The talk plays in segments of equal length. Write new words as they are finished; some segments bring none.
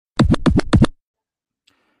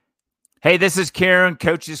Hey, this is Karen,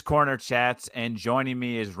 Coach's Corner Chats, and joining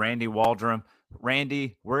me is Randy Waldrum.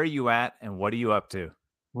 Randy, where are you at and what are you up to?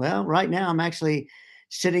 Well, right now I'm actually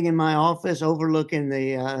sitting in my office overlooking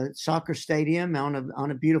the soccer stadium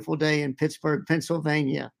on a beautiful day in Pittsburgh,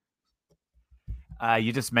 Pennsylvania.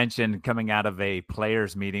 You just mentioned coming out of a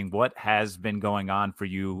players meeting. What has been going on for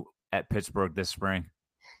you at Pittsburgh this spring?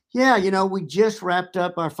 Yeah, we just wrapped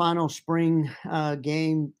up our final spring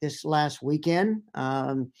game this last weekend.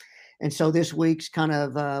 And so this week's kind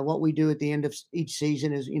of what we do at the end of each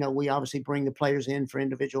season is, we obviously bring the players in for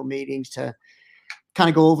individual meetings to kind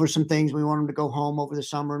of go over some things we want them to go home over the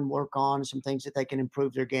summer and work on, some things that they can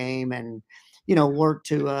improve their game and work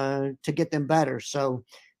to get them better. So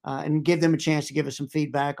and give them a chance to give us some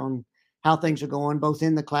feedback on how things are going, both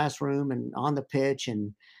in the classroom and on the pitch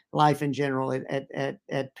and life in general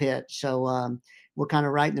at Pitt. So we're kind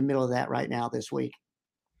of right in the middle of that right now this week.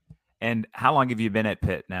 And how long have you been at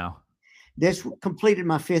Pitt now? This completed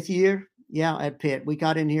my 5th year. Yeah, at Pitt. We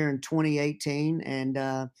got in here in 2018,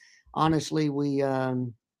 and honestly, we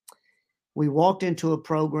walked into a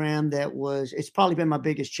program that it's probably been my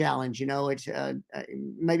biggest challenge. It's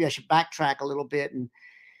maybe I should backtrack a little bit and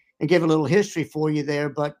give a little history for you there.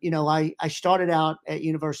 But I started out at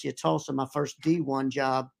University of Tulsa, my first D1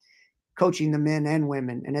 job, coaching the men and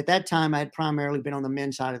women, and at that time I had primarily been on the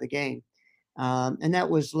men's side of the game. And that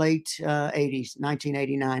was late 80s,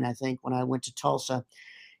 1989, I think, when I went to Tulsa.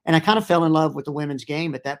 And I kind of fell in love with the women's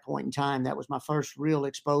game at that point in time. That was my first real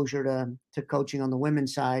exposure to coaching on the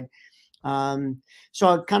women's side. So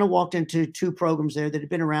I kind of walked into 2 programs there that had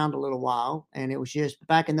been around a little while. And it was just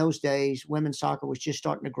back in those days, women's soccer was just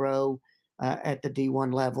starting to grow at the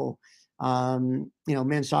D1 level.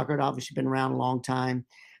 Men's soccer had obviously been around a long time.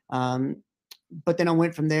 But then I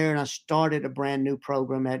went from there and I started a brand new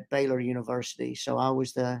program at Baylor University. So I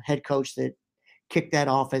was the head coach that kicked that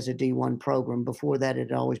off as a D1 program. Before that,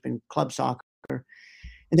 it had always been club soccer. And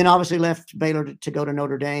then obviously left Baylor to go to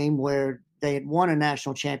Notre Dame, where they had won a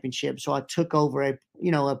national championship. So I took over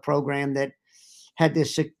a program that had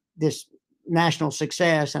this national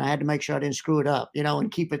success, and I had to make sure I didn't screw it up, and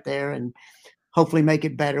keep it there and hopefully make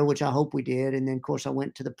it better, which I hope we did. And then, of course, I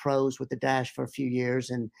went to the pros with the Dash for a few years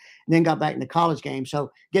and then got back in the college game. So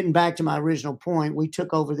getting back to my original point, we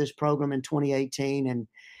took over this program in 2018. And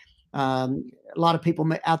a lot of people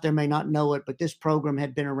out there may not know it, but this program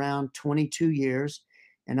had been around 22 years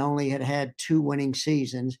and only had 2 winning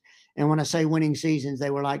seasons. And when I say winning seasons,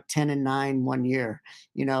 they were like 10-9 one year,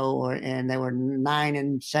 and they were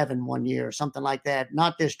 9-7 one year, or something like that.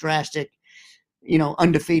 Not this drastic,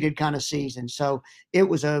 undefeated kind of season. So it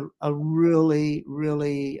was a really,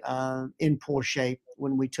 really in poor shape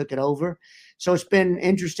when we took it over. So it's been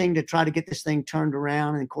interesting to try to get this thing turned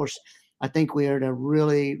around. And of course, I think we are at a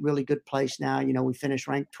really, really good place now. We finished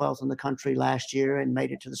ranked 12th in the country last year and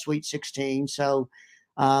made it to the Sweet 16. So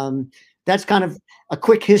that's kind of a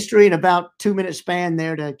quick history in about 2-minute span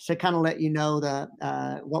there to kind of let you know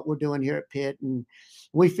what we're doing here at Pitt. And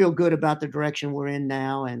we feel good about the direction we're in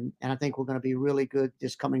now. And I think we're going to be really good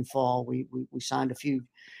this coming fall. We signed a few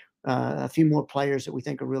more players that we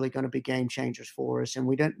think are really going to be game changers for us. And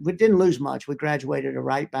we didn't lose much. We graduated a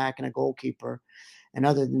right back and a goalkeeper. And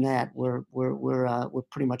other than that, we're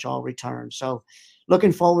pretty much all returned. So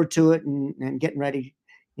looking forward to it and getting ready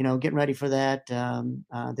for that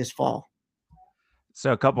this fall.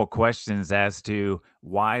 So, a couple questions as to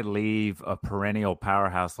why leave a perennial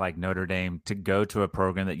powerhouse like Notre Dame to go to a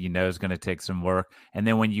program that you know is going to take some work. And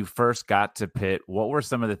then when you first got to Pitt, what were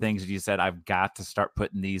some of the things that you said, I've got to start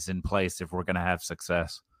putting these in place if we're going to have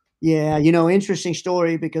success? Yeah, interesting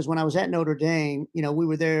story, because when I was at Notre Dame, we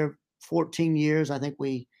were there 14 years. I think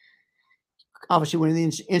we obviously were in the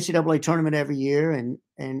NCAA tournament every year,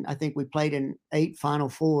 and I think we played in 8 Final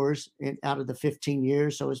Fours out of the 15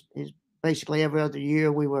 years. So it's basically every other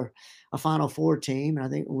year we were a Final Four team, and I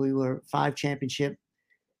think we were 5 championship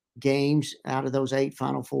games out of those 8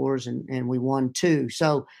 Final Fours, and we won 2.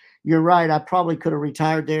 So you're right. I probably could have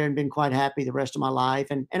retired there and been quite happy the rest of my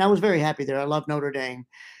life, and I was very happy there. I love Notre Dame,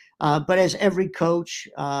 but as every coach.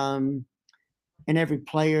 And every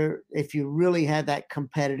player, if you really have that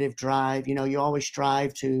competitive drive, you always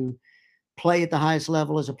strive to play at the highest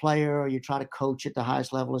level as a player, or you try to coach at the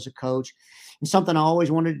highest level as a coach. And something I always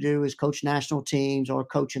wanted to do is coach national teams or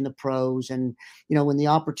coach in the pros. And, when the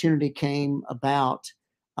opportunity came about,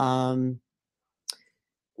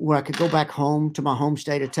 where I could go back home to my home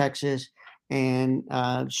state of Texas and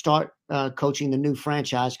start coaching the new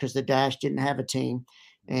franchise, because the Dash didn't have a team.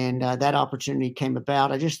 And that opportunity came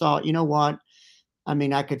about. I just thought, you know what? I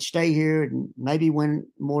mean, I could stay here and maybe win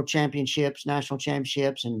more championships, national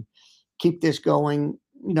championships, and keep this going,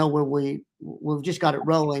 where we've just got it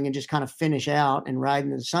rolling and just kind of finish out and ride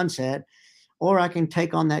into the sunset, or I can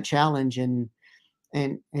take on that challenge and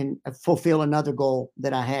fulfill another goal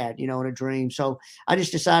that I had, and a dream. So I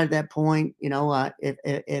just decided at that point,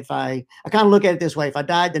 if I kind of look at it this way, if I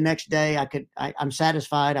died the next day, I'm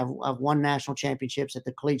satisfied. I've won national championships at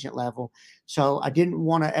the collegiate level. So I didn't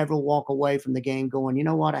want to ever walk away from the game going, you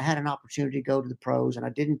know what, I had an opportunity to go to the pros and I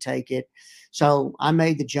didn't take it. So I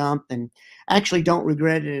made the jump and actually don't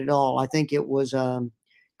regret it at all. I think it was,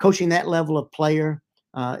 coaching that level of player,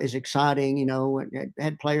 is exciting. It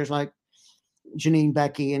had players like Janine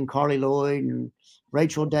Becky and Carly Lloyd and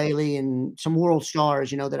Rachel Daly and some world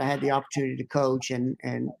stars, that I had the opportunity to coach and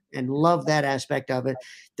love that aspect of it.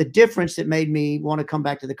 The difference that made me want to come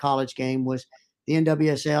back to the college game was the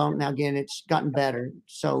NWSL. Now again, it's gotten better.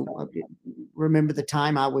 So remember the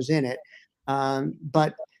time I was in it.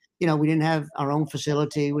 But we didn't have our own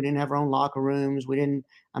facility. We didn't have our own locker rooms.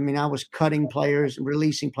 I was cutting players,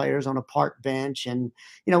 releasing players on a park bench. And,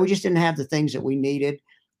 we just didn't have the things that we needed.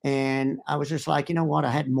 And I was just like, you know what? I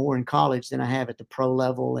had more in college than I have at the pro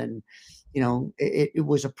level. And, it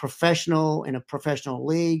was a professional in a professional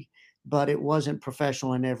league, but it wasn't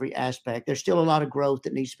professional in every aspect. There's still a lot of growth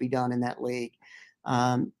that needs to be done in that league.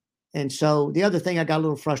 And so the other thing I got a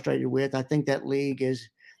little frustrated with, I think that league is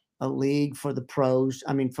a league for the pros.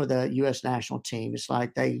 I mean, for the U.S. national team. It's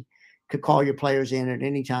like they could call your players in at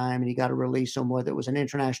any time and you got to release them, whether it was an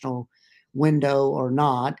international window or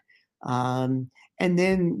not. And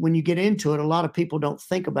then when you get into it, a lot of people don't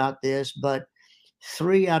think about this, but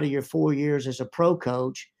 3 out of your 4 years as a pro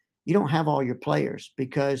coach, you don't have all your players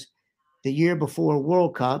because the year before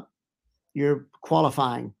World Cup, you're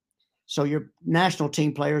qualifying. So your national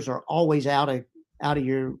team players are always out of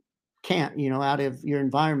your camp, out of your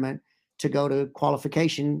environment to go to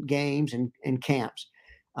qualification games and camps.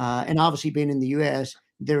 And obviously being in the U.S.,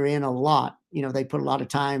 they're in a lot. They put a lot of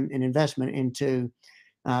time and investment into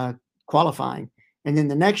qualifying. And then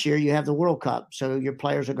the next year you have the World Cup. So your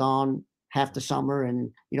players are gone half the summer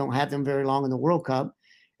and you don't have them very long in the World Cup.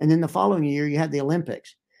 And then the following year you have the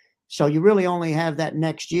Olympics. So you really only have that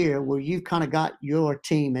next year where you've kind of got your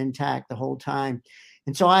team intact the whole time.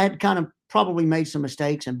 And so I had kind of probably made some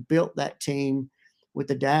mistakes and built that team with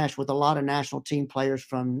the Dash with a lot of national team players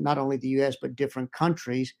from not only the US, but different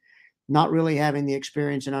countries, not really having the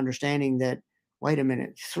experience and understanding that, wait a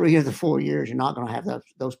minute, 3 of the 4 years, you're not going to have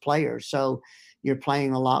those players. So you're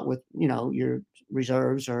playing a lot with, your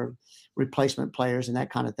reserves or replacement players and that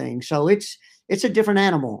kind of thing. So it's a different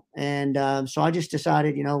animal. And so I just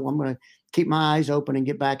decided, I'm going to keep my eyes open and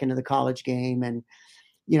get back into the college game. And,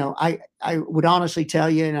 I would honestly tell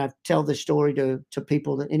you, and I tell this story to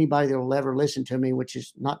people, that anybody that will ever listen to me, which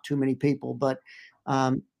is not too many people, but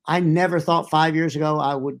I never thought 5 years ago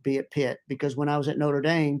I would be at Pitt, because when I was at Notre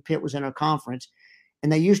Dame, Pitt was in our conference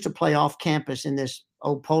and they used to play off campus in this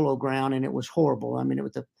old polo ground, and it was horrible. I mean,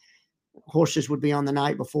 the horses would be on the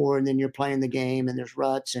night before, and then you're playing the game and there's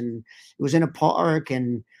ruts, and it was in a park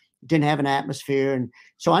and didn't have an atmosphere. And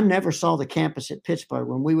so I never saw the campus at Pittsburgh.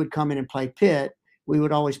 When we would come in and play Pitt, we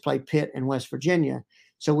would always play Pitt in West Virginia.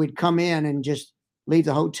 So we'd come in and just leave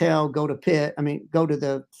the hotel, go to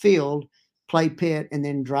the field, play Pitt, and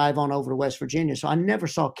then drive on over to West Virginia. So I never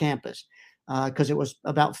saw campus because it was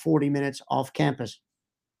about 40 minutes off campus.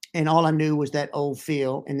 And all I knew was that old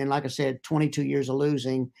field. And then, like I said, 22 years of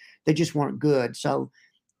losing, they just weren't good. So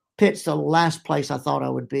Pitt's the last place I thought I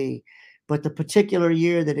would be. But the particular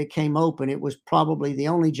year that it came open, it was probably the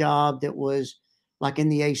only job that was like in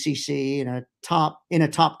the ACC in a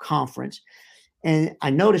top conference. And I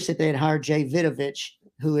noticed that they had hired Jay Vidovich,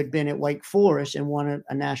 who had been at Wake Forest and won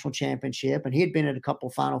a national championship. And he had been at a couple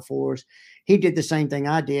of Final Fours. He did the same thing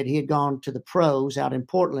I did. He had gone to the pros out in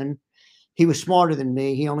Portland. He was smarter than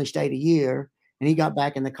me. He only stayed a year and he got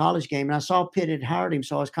back in the college game. And I saw Pitt had hired him.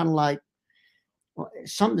 So I was kind of like, well,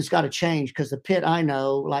 something's got to change, because the Pitt I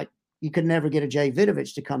know, like, you could never get a Jay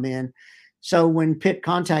Vidovich to come in. So when Pitt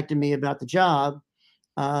contacted me about the job,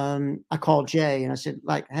 I called Jay and I said,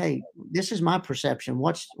 like, hey, this is my perception.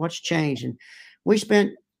 What's changed? And we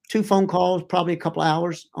spent 2 phone calls, probably a couple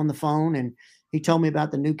hours on the phone. And he told me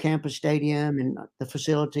about the new campus stadium and the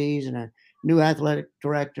facilities and a new athletic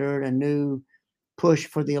director and a new push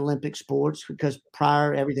for the Olympic sports, because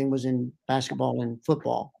prior everything was in basketball and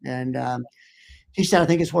football. And he said, I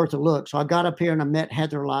think it's worth a look. So I got up here and I met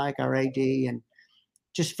Heather Like, our AD, and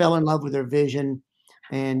just fell in love with her vision.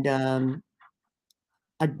 And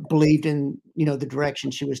I believed in, the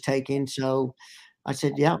direction she was taking. So I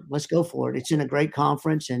said, yeah, let's go for it. It's in a great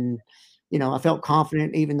conference. And, I felt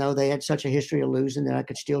confident, even though they had such a history of losing, that I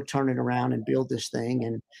could still turn it around and build this thing.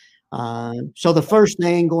 And So the first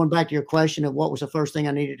thing, going back to your question of what was the first thing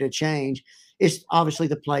I needed to change, is obviously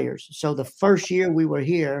the players. So the first year we were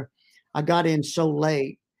here, I got in so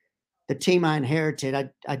late. The team I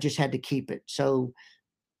inherited, I just had to keep it. So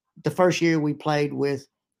the first year we played with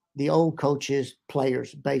the old coaches,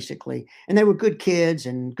 players basically, and they were good kids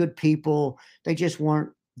and good people. They just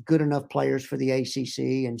weren't good enough players for the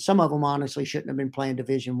ACC, and some of them honestly shouldn't have been playing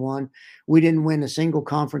Division One. We didn't win a single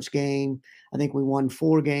conference game. I think we won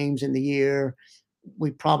 4 games in the year.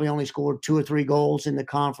 We probably only scored 2 or 3 goals in the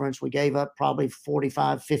conference. We gave up probably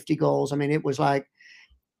 45, 50 goals. I mean, it was like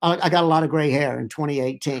I got a lot of gray hair in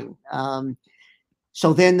 2018.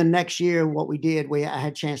 So then the next year, what we did, I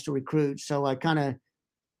had a chance to recruit. So I kind of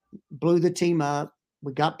blew the team up.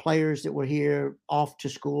 We got players that were here off to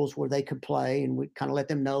schools where they could play, and we kind of let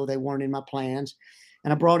them know they weren't in my plans.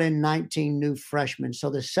 And I brought in 19 new freshmen. So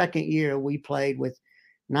the second year, we played with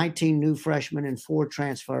 19 new freshmen and 4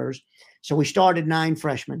 transfers. So we started 9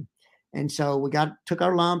 freshmen. And so we took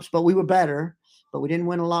our lumps, but we were better. But we didn't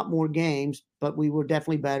win a lot more games, but we were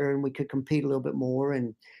definitely better, and we could compete a little bit more.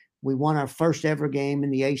 And we won our first ever game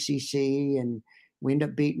in the ACC, and we ended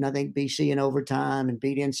up beating, I think, BC in overtime and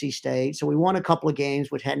beat NC State. So we won a couple of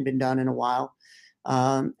games, which hadn't been done in a while.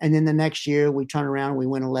 And then the next year we turn around and we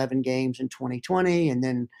win 11 games in 2020. And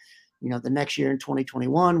then, the next year in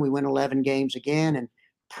 2021, we win 11 games again, and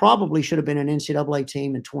probably should have been an NCAA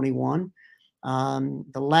team in 21. The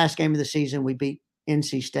last game of the season, we beat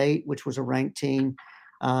NC State, which was a ranked team.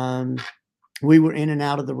 We were in and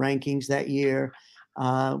out of the rankings that year.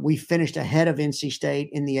 We finished ahead of NC State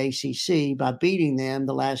in the ACC by beating them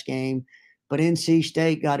the last game, but NC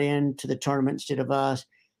State got into the tournament instead of us,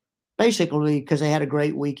 basically because they had a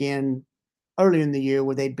great weekend earlier in the year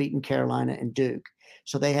where they'd beaten Carolina and Duke.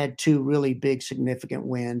 So they had 2 really big, significant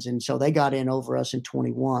wins, and so they got in over us in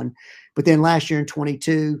 21. But then last year in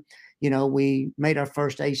 22, we made our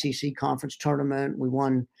first ACC conference tournament. We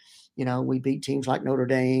won, we beat teams like Notre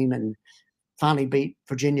Dame and finally beat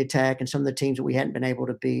Virginia Tech and some of the teams that we hadn't been able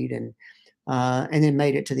to beat, and then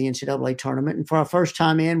made it to the NCAA tournament. And for our first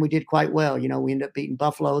time in, we did quite well. We ended up beating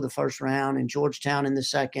Buffalo the first round and Georgetown in the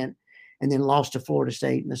second, and then lost to Florida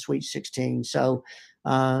State in the Sweet 16. So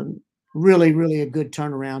really, really a good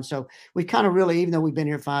turnaround. So we kind of really, even though we've been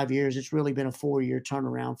here 5 years, it's really been a 4-year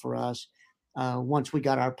turnaround for us once we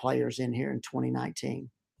got our players in here in 2019.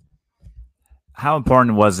 How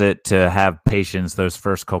important was it to have patience those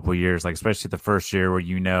first couple of years, like especially the first year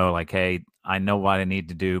where like, hey, I know what I need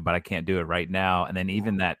to do, but I can't do it right now. And then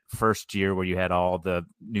even that first year where you had all the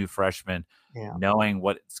new freshmen, knowing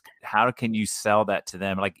how can you sell that to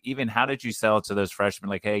them? Like, even how did you sell it to those freshmen?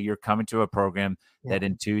 Like, hey, you're coming to a program that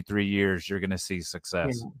in 2-3 years, you're going to see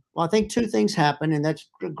success. Well, I think 2 things happen, and that's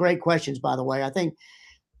great questions, by the way. I think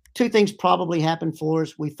 2 things probably happened for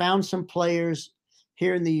us. We found some players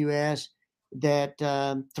here in the U.S. that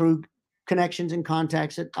through connections and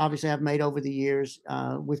contacts that obviously I've made over the years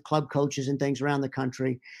with club coaches and things around the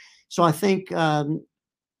country. So I think the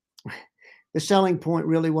selling point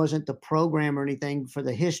really wasn't the program or anything for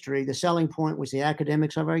the history. The selling point was the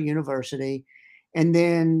academics of our university, and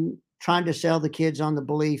then trying to sell the kids on the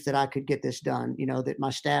belief that I could get this done, that my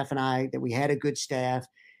staff and I, that we had a good staff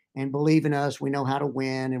and believe in us, we know how to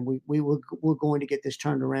win, and we're going to get this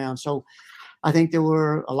turned around. So I think there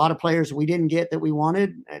were a lot of players we didn't get that we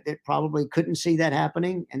wanted that probably couldn't see that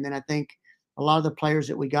happening. And then I think a lot of the players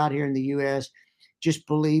that we got here in the U.S. just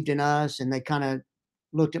believed in us, and they kind of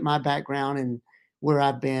looked at my background and where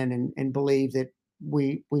I've been and believed that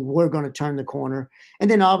we were going to turn the corner.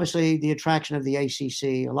 And then obviously the attraction of the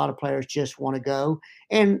ACC, a lot of players just want to go.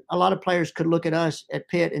 And a lot of players could look at us at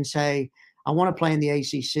Pitt and say, I want to play in the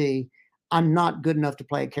ACC. I'm not good enough to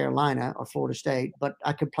play at Carolina or Florida State, but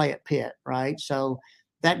I could play at Pitt, right? So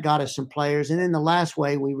that got us some players. And then the last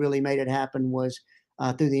way we really made it happen was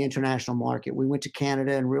through the international market. We went to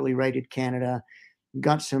Canada and really rated Canada,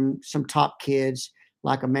 got some top kids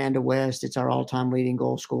like Amanda West. It's our all-time leading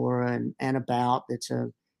goal scorer, and Anna Bout. It's a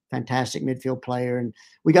fantastic midfield player. And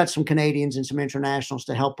we got some Canadians and some internationals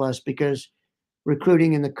to help us, because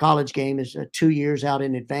recruiting in the college game is 2 years out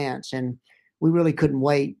in advance. And we really couldn't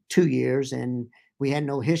wait 2 years, and we had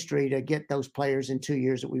no history to get those players in 2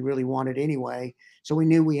 years that we really wanted anyway. So we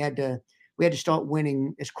knew we had to start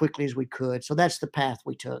winning as quickly as we could. So that's the path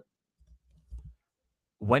we took.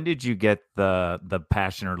 When did you get the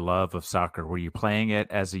passion or love of soccer? Were you playing it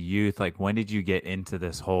as a youth? Like, when did you get into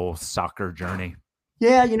this whole soccer journey?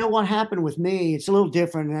 Yeah, what happened with me, it's a little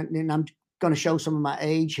different, and I'm going to show some of my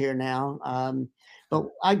age here now. But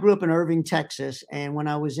I grew up in Irving, Texas, and when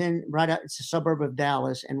I was it's a suburb of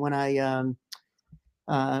Dallas, and when I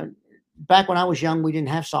back when I was young, we didn't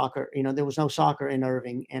have soccer. There was no soccer in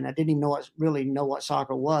Irving, and I didn't even really know what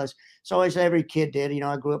soccer was. So as every kid did,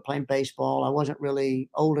 I grew up playing baseball. I wasn't really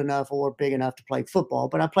old enough or big enough to play football,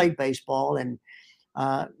 but I played baseball and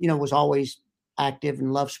was always active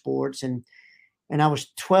and loved sports. And I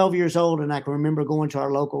was 12 years old, and I can remember going to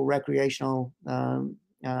our local recreational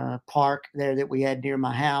park there that we had near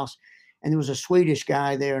my house. And there was a Swedish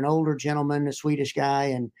guy there, an older gentleman, a Swedish guy,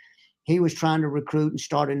 and he was trying to recruit and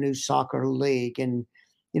start a new soccer league. And,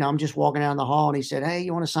 I'm just walking down the hall and he said, "Hey,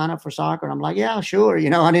 you want to sign up for soccer?" And I'm like, "Yeah, sure."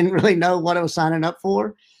 I didn't really know what I was signing up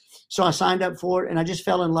for. So I signed up for it and I just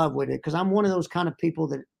fell in love with it because I'm one of those kind of people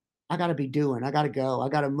that I got to be doing. I got to go. I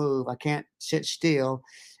got to move. I can't sit still.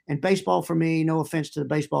 And baseball for me, no offense to the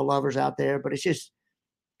baseball lovers out there, but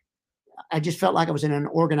I just felt like I was in an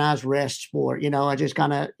organized rest sport. I just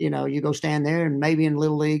kind of, you go stand there and maybe in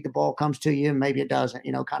Little League, the ball comes to you and maybe it doesn't,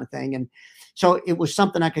 kind of thing. And so it was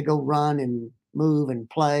something I could go run and move and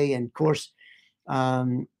play. And of course,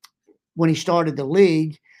 when he started the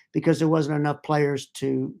league, because there wasn't enough players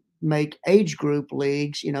to make age group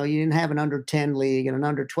leagues, you didn't have an under 10 league and an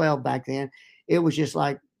under 12 back then. It was just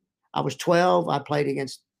like I was 12. I played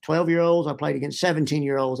against 12-year-olds. I played against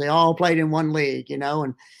 17-year-olds. They all played in one league,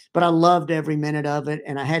 but I loved every minute of it.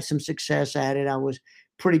 And I had some success at it. I was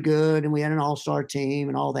pretty good. And we had an all-star team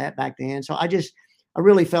and all that back then. So I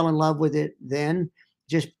really fell in love with it then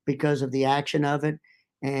just because of the action of it.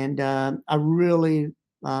 And I really,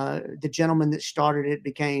 the gentleman that started it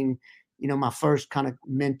became, my first kind of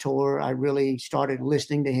mentor. I really started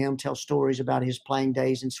listening to him tell stories about his playing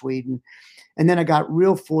days in Sweden. And then I got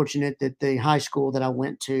real fortunate that the high school that I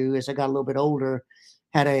went to, as I got a little bit older,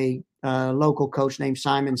 had a local coach named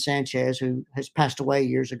Simon Sanchez, who has passed away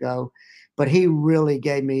years ago. But he really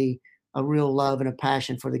gave me a real love and a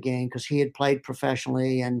passion for the game because he had played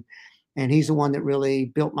professionally, and he's the one that really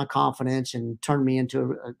built my confidence and turned me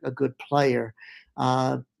into a good player.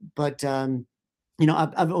 But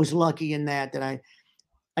I was lucky in that I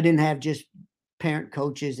didn't have just parent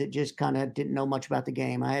coaches that just kind of didn't know much about the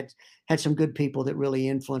game. I had some good people that really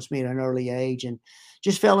influenced me at an early age and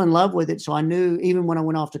just fell in love with it. So I knew even when I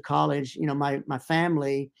went off to college, my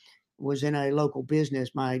family was in a local business.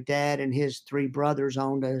 My dad and his three brothers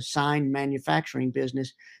owned a sign manufacturing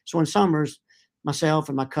business. So in summers, myself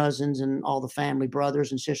and my cousins and all the family, brothers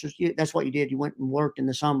and sisters, that's what you did. You went and worked in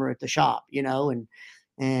the summer at the shop,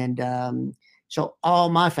 and so all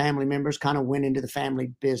my family members kind of went into the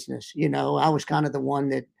family business. I was kind of the one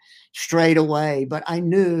that strayed away, but I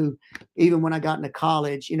knew even when I got into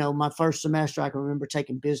college, my first semester, I can remember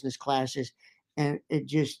taking business classes and it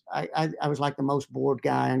just, I was like the most bored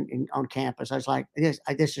guy on campus. I was like,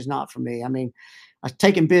 this is not for me. I mean, I was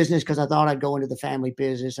taking business because I thought I'd go into the family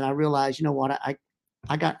business. And I realized, you know what,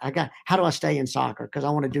 I got, how do I stay in soccer? Because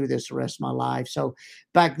I want to do this the rest of my life. So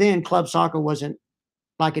back then, club soccer wasn't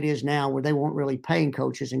like it is now, where they weren't really paying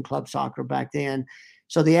coaches in club soccer back then.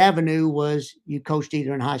 So the avenue was you coached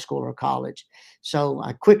either in high school or college. So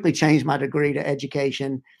I quickly changed my degree to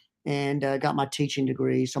education and got my teaching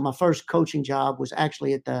degree. So my first coaching job was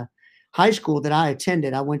actually at the high school that I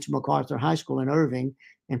attended. I went to MacArthur High School in Irving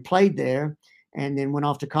and played there, and then went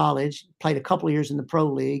off to college, played a couple of years in the pro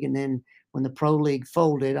league. And then when the pro league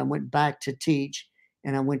folded, I went back to teach,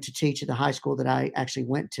 and I went to teach at the high school that I actually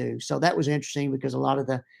went to. So that was interesting because a lot of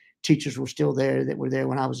the teachers were still there that were there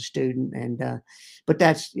when I was a student. And but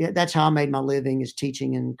that's how I made my living, is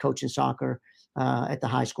teaching and coaching soccer at the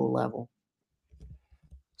high school level.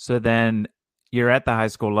 So then you're at the high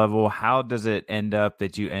school level. How does it end up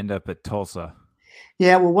that you end up at Tulsa?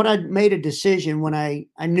 Yeah, well, what I made a decision when I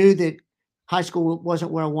knew that high school wasn't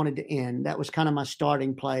where I wanted to end. That was kind of my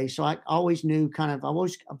starting place. So I always knew I've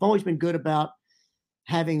always been good about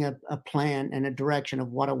having a plan and a direction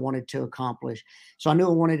of what I wanted to accomplish. So I knew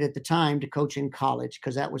I wanted at the time to coach in college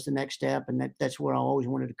because that was the next step, and that's where I always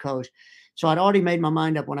wanted to coach. So I'd already made my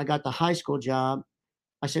mind up when I got the high school job.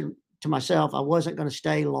 I said to myself, I wasn't going to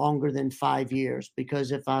stay longer than 5 years,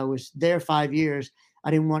 because if I was there 5 years, I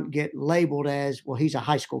didn't want to get labeled as, well, he's a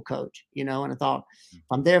high school coach, and I thought, if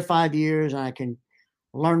I'm there 5 years and I can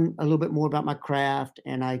learn a little bit more about my craft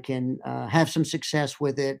and I can have some success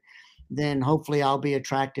with it, then hopefully I'll be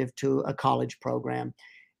attractive to a college program.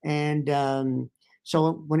 And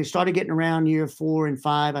so when it started getting around year 4 and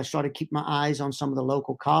 5, I started keeping my eyes on some of the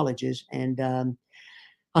local colleges. And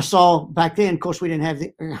I saw back then, of course, we didn't have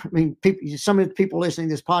some of the people listening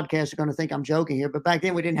to this podcast are going to think I'm joking here, but back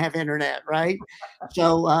then we didn't have internet, right?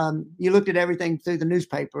 So you looked at everything through the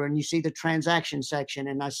newspaper and you see the transaction section.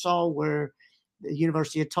 And I saw where the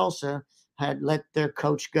University of Tulsa had let their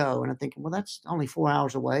coach go. And I'm thinking, well, that's only 4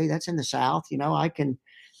 hours away. That's in the South. I can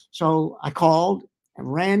So I called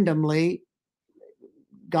and randomly,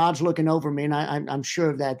 God's looking over me, and I'm sure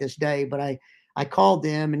of that this day. But I called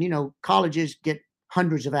them, and colleges get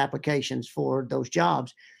hundreds of applications for those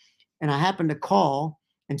jobs, and I happened to call,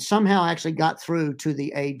 and somehow actually got through to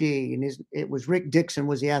the AD, and it was Rick Dixon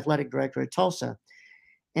was the athletic director at Tulsa,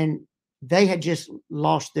 and they had just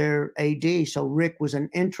lost their AD, so Rick was an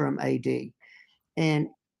interim AD, and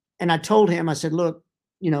I told him, I said, look,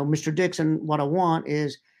 Mr. Dixon, what I want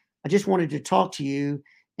is, I just wanted to talk to you,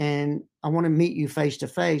 and I want to meet you face to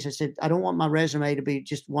face. I said, I don't want my resume to be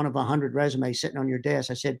just one of 100 resumes sitting on your desk.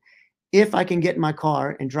 I said, if I can get in my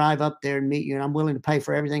car and drive up there and meet you, and I'm willing to pay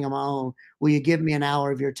for everything on my own, will you give me an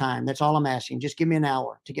hour of your time? That's all I'm asking. Just give me an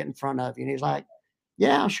hour to get in front of you. And he's like,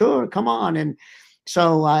 yeah, sure, come on. And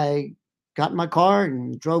so I got in my car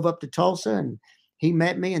and drove up to Tulsa, and he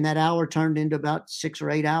met me, and that hour turned into about 6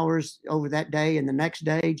 or 8 hours over that day. And the next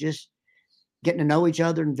day, just getting to know each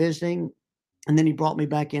other and visiting. And then he brought me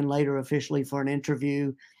back in later officially for an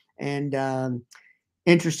interview. And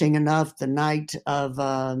interesting enough, the night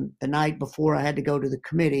before I had to go to the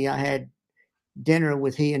committee, I had dinner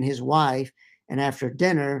with he and his wife. And after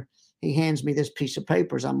dinner, he hands me this piece of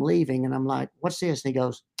paper as I'm leaving, and I'm like, "What's this?" And he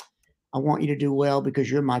goes, "I want you to do well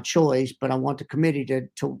because you're my choice, but I want the committee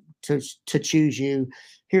to choose you.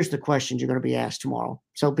 Here's the questions you're going to be asked tomorrow,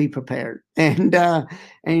 so be prepared." And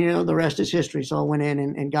the rest is history. So I went in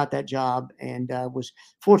and got that job, and was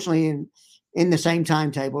fortunately in the same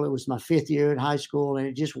timetable. It was my 5th year at high school, and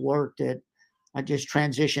it just worked. I just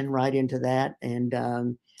transitioned right into that. And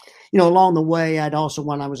along the way, I'd also,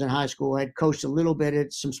 when I was in high school, I'd coached a little bit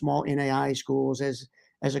at some small NAIA schools as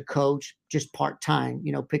a coach, just part time.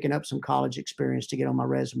 Picking up some college experience to get on my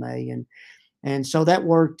resume, and so that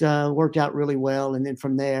worked out really well. And then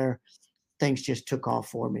from there, things just took off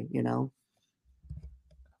for me.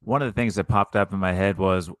 One of the things that popped up in my head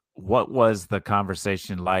was, what was the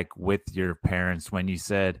conversation like with your parents when you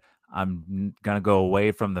said, I'm going to go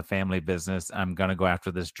away from the family business. I'm going to go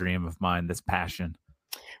after this dream of mine, this passion.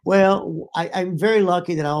 Well, I'm very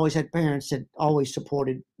lucky that I always had parents that always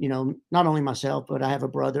supported, not only myself, but I have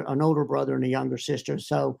an older brother and a younger sister.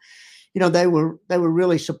 So, they were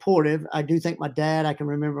really supportive. I do think I can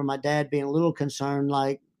remember my dad being a little concerned,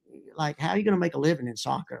 like, how are you going to make a living in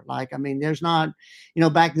soccer? Like, I mean, there's not,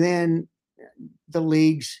 back then the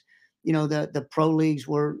leagues, the pro leagues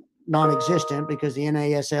were non-existent because the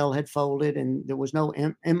NASL had folded and there was no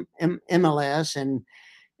MLS, and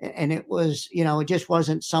it was, it just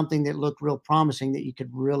wasn't something that looked real promising that you could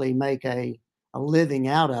really make a living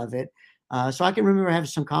out of it. So I can remember having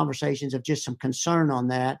some conversations of just some concern on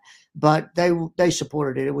that, but they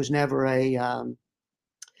supported it. It was never a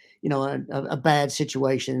bad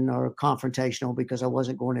situation or confrontational because I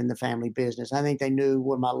wasn't going in the family business. I think they knew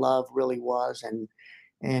where my love really was,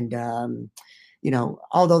 and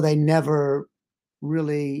although they never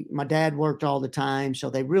really, my dad worked all the time, so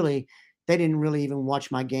they didn't really even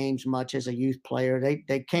watch my games much as a youth player.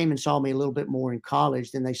 They came and saw me a little bit more in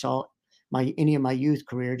college than they saw any of my youth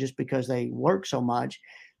career, just because they worked so much.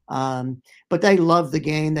 But they loved the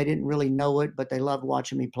game. They didn't really know it, but they loved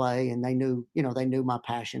watching me play, and they knew my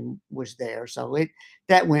passion was there. So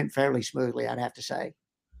that went fairly smoothly, I'd have to say.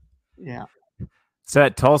 Yeah. So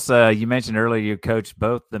at Tulsa, you mentioned earlier you coached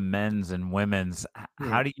both the men's and women's. Yeah.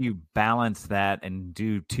 How do you balance that and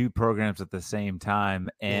do two programs at the same time?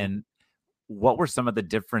 Yeah. And what were some of the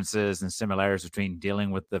differences and similarities between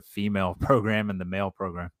dealing with the female program and the male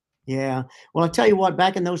program? Yeah. Well, I'll tell you what,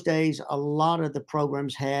 back in those days, a lot of the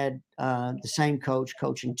programs had the same coach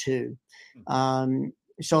coaching two. Um,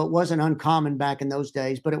 so it wasn't uncommon back in those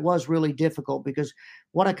days, but it was really difficult because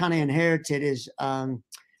what I kind of inherited is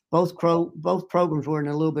both programs were in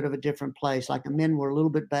a little bit of a different place. Like the men were a little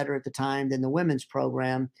bit better at the time than the women's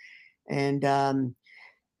program. And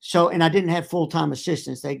and I didn't have full-time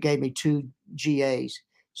assistants. They gave me two GAs.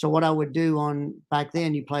 So what I would do back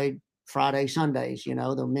then, you played Friday, Sundays,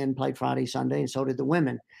 the men played Friday, Sunday, and so did the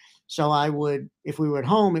women. So if we were at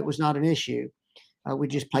home, it was not an issue.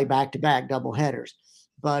 We'd just play back to back double headers.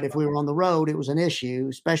 But if we were on the road, it was an issue,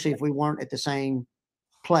 especially if we weren't at the same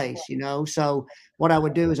place. So what I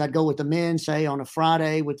would do is I'd go with the men, say on a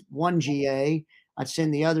Friday with one GA, I'd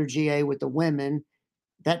send the other GA with the women.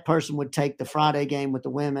 That person would take the Friday game with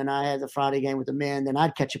the women. I had the Friday game with the men. Then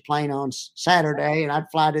I'd catch a plane on Saturday and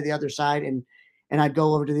I'd fly to the other side and I'd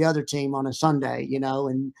go over to the other team on a Sunday.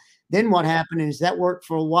 And then what happened is that worked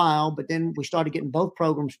for a while, but then we started getting both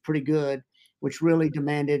programs pretty good, which really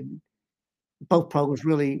demanded both programs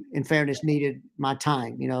really, in fairness, needed my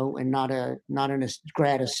time, and not an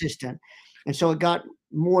grad assistant. And so it got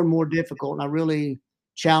more and more difficult. And I really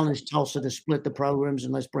challenged Tulsa to split the programs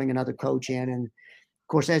and let's bring another coach in. And of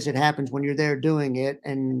course, as it happens, when you're there doing it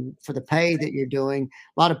and for the pay that you're doing,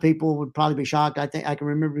 a lot of people would probably be shocked. I think I can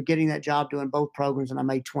remember getting that job doing both programs, and I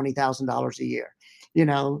made $20,000 a year,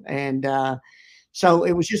 and so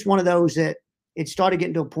it was just one of those that it started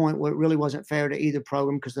getting to a point where it really wasn't fair to either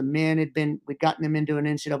program because the men we'd gotten them into an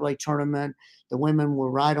NCAA tournament. The women were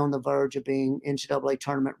right on the verge of being NCAA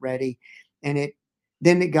tournament ready. And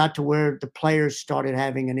then it got to where the players started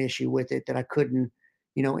having an issue with it that I couldn't,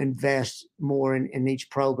 invest more in each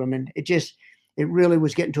program. And it really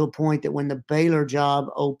was getting to a point that when the Baylor job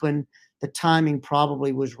opened, the timing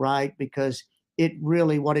probably was right because it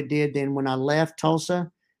really, what it did then when I left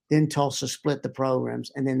Tulsa, then Tulsa split the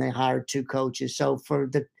programs and then they hired two coaches. So for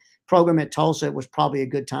the program at Tulsa, it was probably a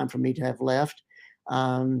good time for me to have left.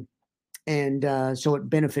 So it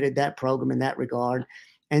benefited that program in that regard.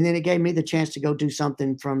 And then it gave me the chance to go do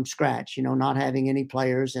something from scratch, not having any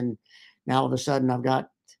players. And now all of a sudden I've got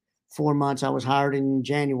 4 months. I was hired in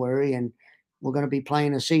January and we're going to be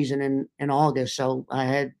playing a season in August. So I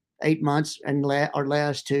had 8 months or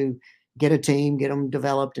less to get a team, get them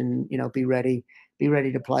developed and, be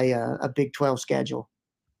ready to play a Big 12 schedule.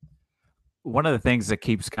 One of the things that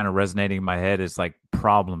keeps kind of resonating in my head is like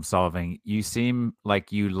problem solving. You seem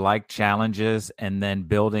like you like challenges and then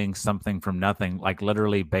building something from nothing, like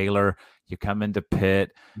literally Baylor. You come into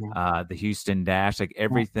Pitt, the Houston Dash, like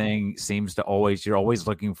everything seems to you're always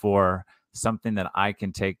looking for something that I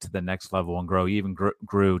can take to the next level and grow. You even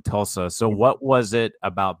grew Tulsa. So what was it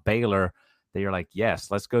about Baylor that you're like,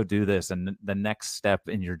 yes, let's go do this, and the next step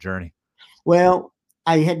in your journey? Well,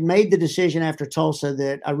 I had made the decision after Tulsa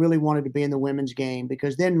that I really wanted to be in the women's game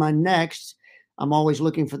because then I'm always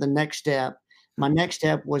looking for the next step. My next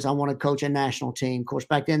step was I want to coach a national team. Of course,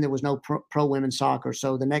 back then there was no pro women's soccer.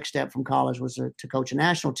 So the next step from college was to coach a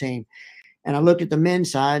national team. And I looked at the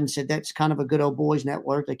men's side and said, that's kind of a good old boys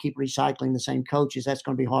network. They keep recycling the same coaches. That's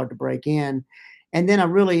going to be hard to break in. And then I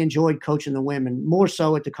really enjoyed coaching the women, more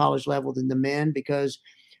so at the college level than the men because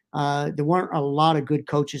there weren't a lot of good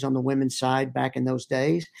coaches on the women's side back in those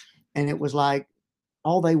days. And it was like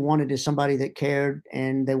all they wanted is somebody that cared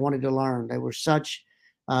and they wanted to learn. They were so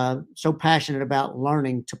passionate about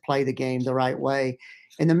learning to play the game the right way.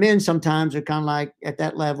 And the men sometimes are kind of like at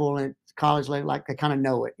that level and college level, like they kind of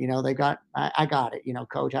know it. I got it,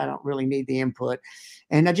 coach, I don't really need the input.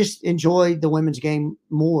 And I just enjoyed the women's game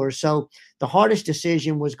more. So the hardest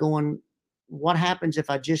decision was what happens if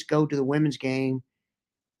I just go to the women's game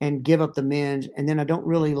and give up the men's, and then I don't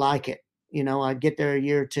really like it. I get there a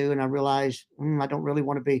year or two and I realize I don't really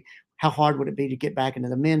want to be. How hard would it be to get back into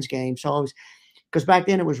the men's game? So because back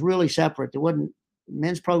then it was really separate.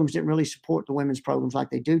 Men's programs didn't really support the women's programs like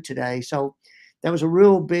they do today. So that was a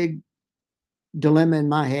real big dilemma in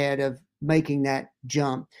my head of making that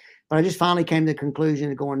jump. But I just finally came to the conclusion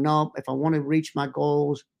of going, no, if I want to reach my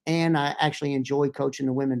goals and I actually enjoy coaching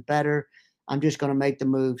the women better, I'm just going to make the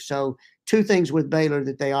move. So 2 things with Baylor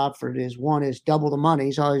that they offered is one is double the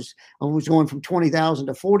money. So I was going from 20,000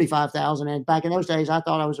 to 45,000. And back in those days, I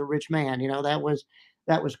thought I was a rich man.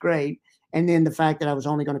 That was great. And then the fact that I was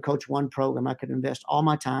only going to coach one program, I could invest all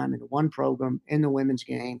my time into one program in the women's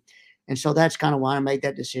game. And so that's kind of why I made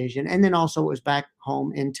that decision. And then also it was back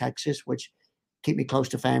home in Texas, which keep me close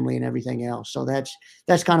to family and everything else. So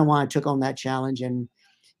that's kind of why I took on that challenge. And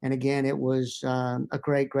again, it was a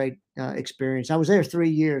great experience. I was there 3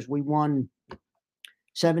 years. We won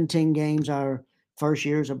 17 games. Our first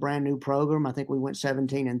year is a brand new program. I think we went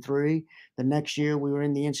 17-3. The next year we were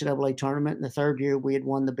in the NCAA tournament. And the third year we had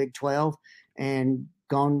won the Big 12 and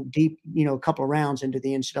gone deep, a couple of rounds into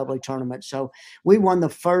the NCAA tournament. So we won the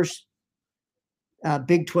first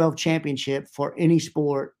Big 12 championship for any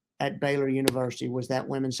sport at Baylor University was that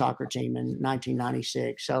women's soccer team in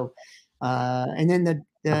 1996. So, and then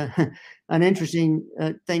an interesting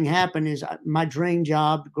thing happened is my dream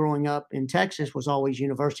job growing up in Texas was always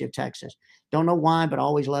University of Texas. Don't know why, but I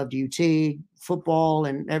always loved UT football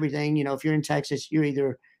and everything. If you're in Texas, you're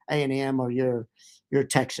either A&M or you're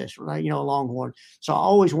Texas, right? Longhorn. So I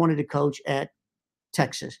always wanted to coach at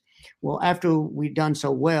Texas. Well, after we'd done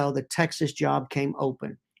so well, the Texas job came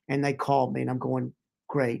open and they called me and I'm going,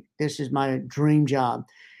 great. This is my dream job.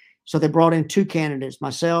 So they brought in 2 candidates,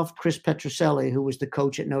 myself, Chris Petrucelli, who was the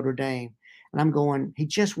coach at Notre Dame. And I'm going, he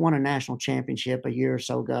just won a national championship a year or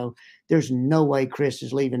so ago. There's no way Chris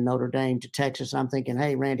is leaving Notre Dame to Texas. And I'm thinking,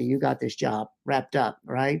 hey, Randy, you got this job wrapped up,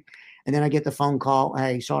 right? And then I get the phone call,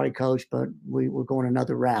 hey, sorry, coach, but we're going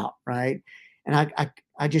another route, right? And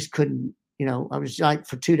I just couldn't, I was like,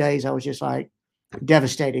 for 2 days, I was just like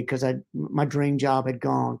devastated because my dream job had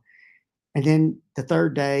gone. And then the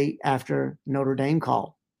third day after, Notre Dame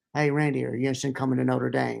called, "Hey, Randy, are you interested in coming to Notre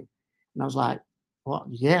Dame?" And I was like, "Well,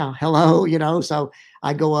 yeah, hello," So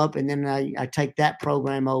I go up and then I take that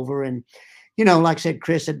program over. And, like I said,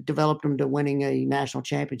 Chris had developed them to winning a national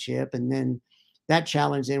championship. And then that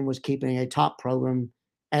challenge then was keeping a top program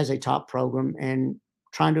as a top program and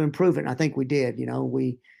trying to improve it. And I think we did.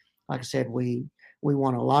 Like I said, we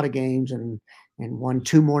won a lot of games and won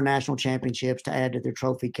two more national championships to add to their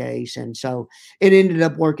trophy case. And so it ended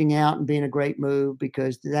up working out and being a great move,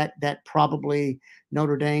 because that probably,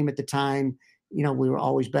 Notre Dame at the time, we were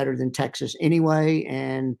always better than Texas anyway.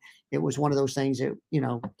 And it was one of those things that,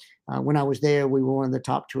 when I was there, we were one of the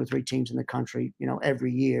top two or three teams in the country,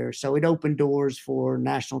 every year. So it opened doors for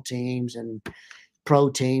national teams and pro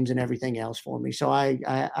teams and everything else for me. So I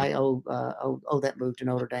owe that move to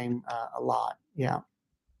Notre Dame a lot. Yeah.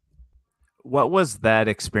 What was that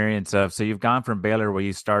experience of? So you've gone from Baylor, where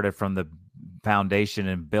you started from the foundation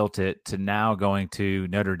and built it, to now going to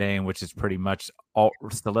Notre Dame, which is pretty much all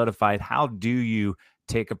solidified. How do you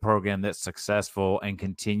take a program that's successful and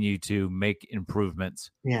continue to make improvements?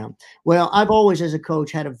 Yeah. Well, I've always, as a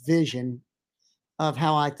coach, had a vision of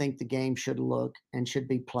how I think the game should look and should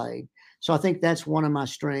be played. So I think that's one of my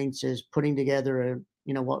strengths, is putting together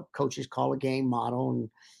what coaches call a game model, and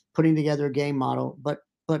putting together a game model, but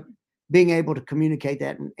being able to communicate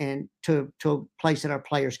that and to a place that our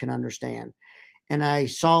players can understand. And I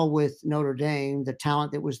saw with Notre Dame the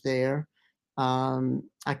talent that was there.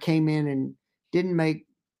 I came in and didn't make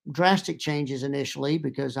drastic changes initially,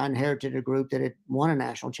 because I inherited a group that had won a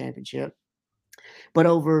national championship, but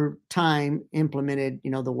over time implemented,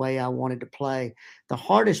 the way I wanted to play. The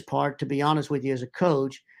hardest part, to be honest with you, as a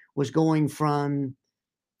coach, was going from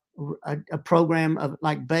a program of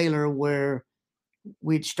like Baylor, where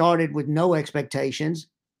we'd started with no expectations,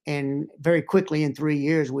 and very quickly in 3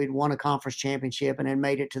 years we'd won a conference championship and then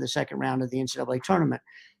made it to the second round of the NCAA tournament.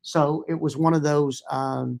 So it was one of those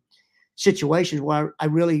situations where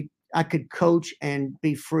I could coach and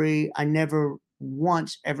be free. I never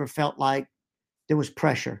once ever felt like there was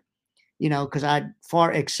pressure, because I'd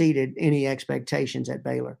far exceeded any expectations at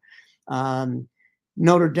Baylor. Um,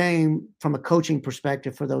 Notre Dame, from a coaching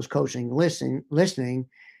perspective, for those coaching listening,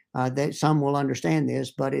 that some will understand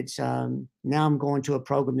this, but it's now I'm going to a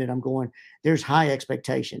program that there's high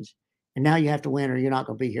expectations, and now you have to win or you're not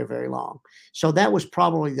going to be here very long. So that was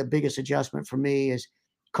probably the biggest adjustment for me, is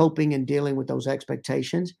coping and dealing with those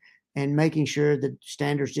expectations and making sure that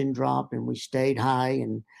standards didn't drop and we stayed high.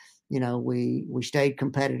 And we stayed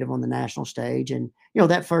competitive on the national stage. And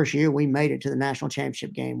that first year we made it to the national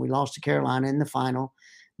championship game. We lost to Carolina in the final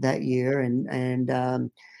that year, and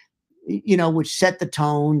which set the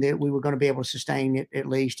tone that we were going to be able to sustain it at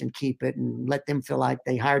least and keep it, and let them feel like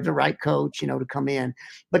they hired the right coach, to come in.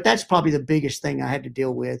 But that's probably the biggest thing I had to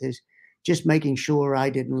deal with, is just making sure I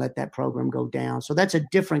didn't let that program go down. So that's a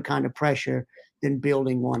different kind of pressure than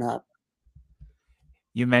building one up.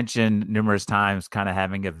 You mentioned numerous times kind of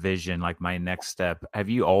having a vision, like my next step. Have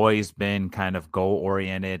you always been kind of goal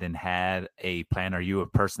oriented and had a plan? Are you a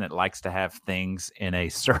person that likes to have things in a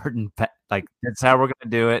certain, like, that's how we're going to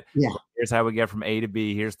do it? Yeah. Here's how we get from A to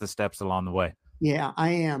B. Here's the steps along the way. Yeah, I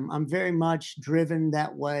am. I'm very much driven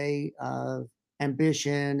that way of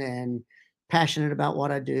ambition and passionate about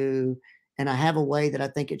what I do. And I have a way that I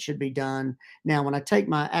think it should be done. Now, when I take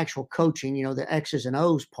my actual coaching, the X's and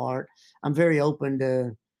O's part, I'm very open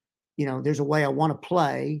to, there's a way I want to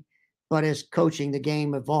play, but as coaching, the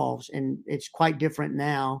game evolves, and it's quite different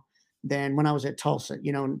now than when I was at Tulsa.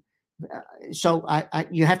 So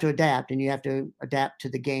you have to adapt, and you have to adapt to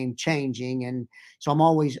the game changing. And so I'm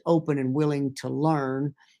always open and willing to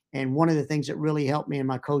learn. And one of the things that really helped me in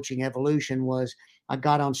my coaching evolution was I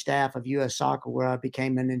got on staff of US Soccer, where I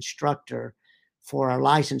became an instructor for our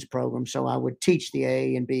license program. So I would teach the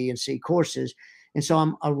A and B and C courses. And so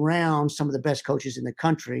I'm around some of the best coaches in the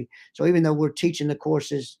country. So even though we're teaching the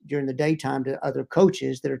courses during the daytime to other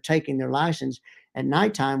coaches that are taking their license, at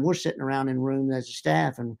nighttime, we're sitting around in rooms as a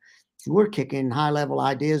staff, and we're kicking high level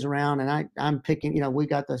ideas around. And I'm picking, we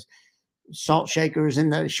got the salt shakers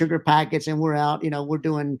and the sugar packets, and we're out, we're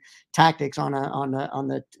doing tactics on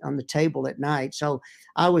the table at night. So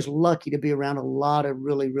I was lucky to be around a lot of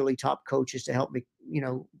really, really top coaches to help me,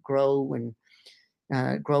 grow and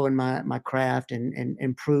grow in my craft and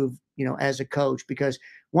improve, as a coach. Because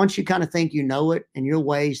once you kind of think it and your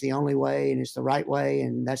way is the only way and it's the right way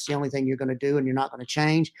and that's the only thing you're going to do and you're not going to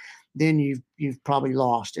change, then you've probably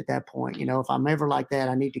lost at that point. If I'm ever like that,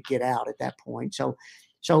 I need to get out at that point. So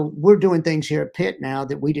we're doing things here at Pitt now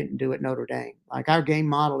that we didn't do at Notre Dame. Like, our game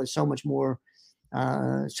model is so much more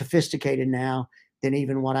sophisticated now. than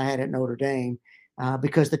even what I had at Notre Dame,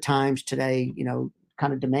 because the times today,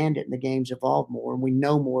 kind of demand it, and the game's evolved more, and we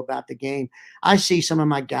know more about the game. I see some of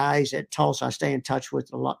my guys at Tulsa. I stay in touch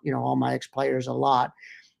with a lot, all my ex players a lot,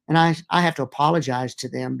 and I have to apologize to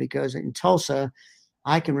them because in Tulsa,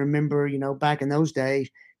 I can remember, back in those days,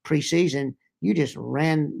 preseason, you just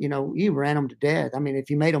ran, you ran them to death. I mean, if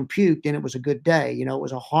you made them puke, then it was a good day. It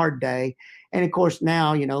was a hard day. And of course,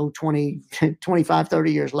 now, 20, 25,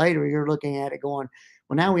 30 years later, you're looking at it going,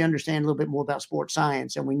 well, now we understand a little bit more about sports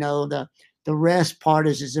science, and we know the rest part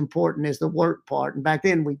is as important as the work part. And back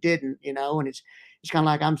then we didn't, and it's kind of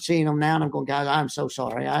like I'm seeing them now and I'm going, guys, I'm so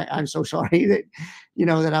sorry. I'm so sorry that,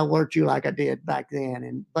 that I worked you like I did back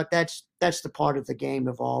then. But that's the part of the game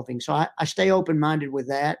evolving. So I stay open-minded with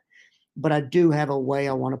that, but I do have a way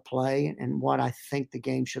I want to play and what I think the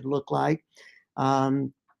game should look like.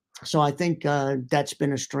 So I think that's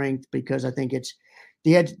been a strength because I think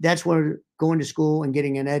that's where going to school and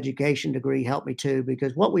getting an education degree helped me too,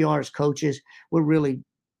 because what we are as coaches, we're really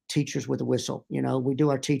teachers with a whistle. We do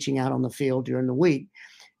our teaching out on the field during the week.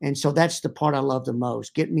 And so that's the part I love the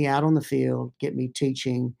most. Get me out on the field, get me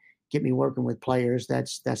teaching, get me working with players.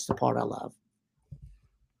 That's the part I love.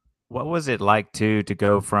 What was it like to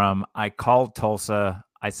go from I called Tulsa,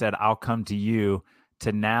 I said I'll come to you,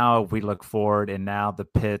 to now we look forward and now the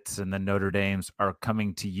Pitts and the Notre Dames are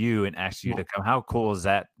coming to you and ask you to come? How cool is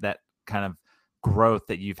that kind of growth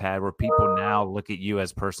that you've had where people now look at you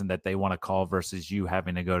as person that they want to call versus you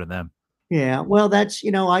having to go to them? Yeah, well, that's,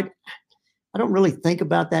 I don't really think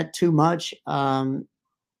about that too much. Like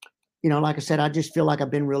I said, I just feel like I've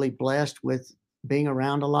been really blessed with being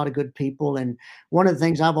around a lot of good people. And one of the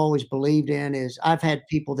things I've always believed in is I've had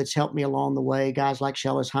people that's helped me along the way, guys like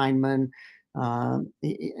Shellis Hindman, Glenn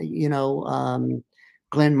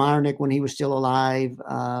Meyernick when he was still alive,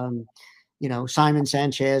 Simon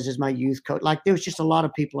Sanchez is my youth coach. Like there was just a lot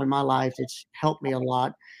of people in my life that's helped me a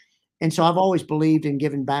lot. And so I've always believed in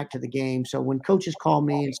giving back to the game. So when coaches call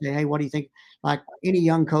me and say, hey, what do you think? Like any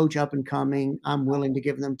young coach up and coming, I'm willing to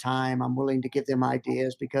give them time. I'm willing to give them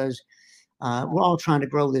ideas because we're all trying to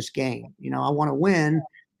grow this game. I want to win,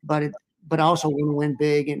 but I also want to win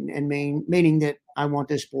big and meaning that I want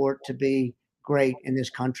this sport to be great in this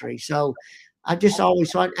country. So I just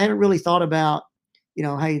always, so I haven't really thought about,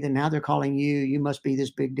 hey, then now they're calling you, you must be this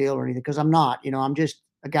big deal or anything. Cause I'm not, I'm just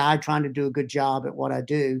a guy trying to do a good job at what I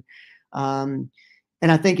do. And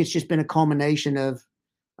I think it's just been a culmination of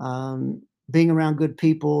being around good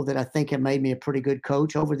people that I think have made me a pretty good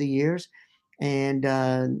coach over the years, and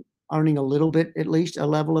earning a little bit, at least a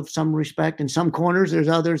level of some respect in some corners. There's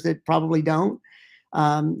others that probably don't.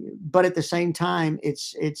 But at the same time,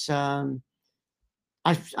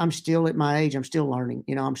 I'm still at my age. I'm still learning.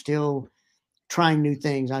 I'm still trying new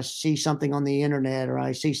things. I see something on the internet or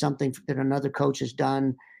I see something that another coach has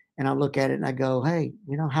done, and I look at it and I go, hey,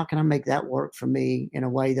 how can I make that work for me in a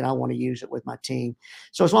way that I want to use it with my team?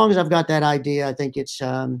 So as long as I've got that idea, I think it's,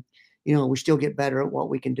 we still get better at what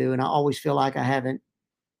we can do. And I always feel like I haven't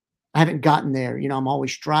gotten there. I'm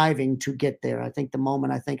always striving to get there. I think the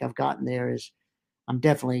moment I think I've gotten there is I'm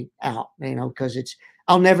definitely out, because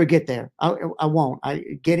I'll never get there. I won't.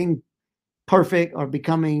 Getting perfect or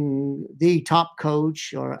becoming the top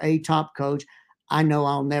coach or a top coach, I know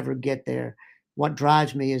I'll never get there. What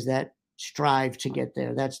drives me is that strive to get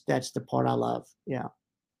there. That's the part I love. Yeah.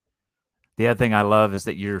 The other thing I love is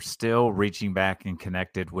that you're still reaching back and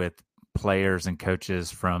connected with players and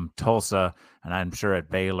coaches from Tulsa, and I'm sure at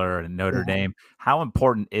Baylor and Notre Dame. How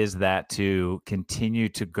important is that to continue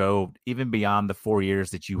to go even beyond the 4 years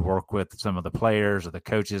that you work with some of the players or the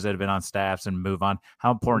coaches that have been on staffs and move on?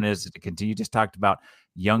 How important is it to continue? You just talked about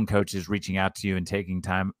young coaches reaching out to you and taking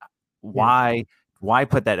time. Why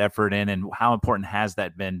put that effort in, and how important has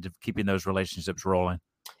that been to keeping those relationships rolling?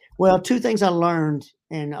 Well, two things I learned,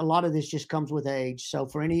 and a lot of this just comes with age. So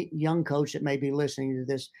for any young coach that may be listening to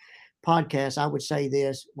this podcast, I would say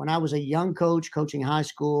this. When I was a young coach coaching high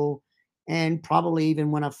school, and probably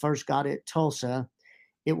even when I first got at Tulsa,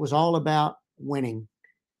 it was all about winning.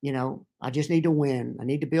 I just need to win. I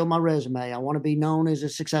need to build my resume. I want to be known as a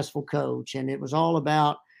successful coach. And it was all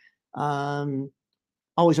about,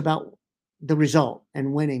 always about the result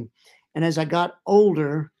and winning. And as I got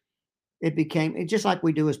older, it became just like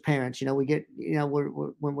we do as parents. We get,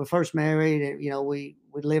 when we're first married, and,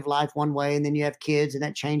 we live life one way, and then you have kids, and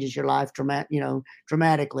that changes your life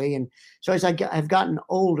dramatically. And so as I've gotten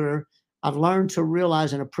older, I've learned to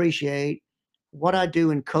realize and appreciate what I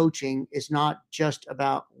do in coaching is not just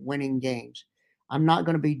about winning games. I'm not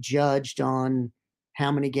going to be judged on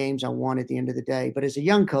how many games I won at the end of the day. But as a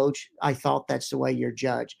young coach, I thought that's the way you're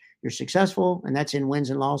judged. You're successful, and that's in wins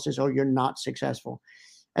and losses, or you're not successful.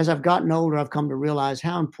 As I've gotten older, I've come to realize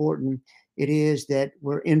how important it is that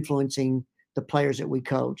we're influencing the players that we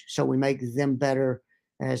coach. So we make them better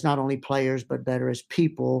as not only players, but better as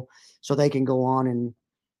people, so they can go on and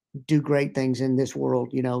do great things in this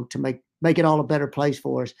world, to make it all a better place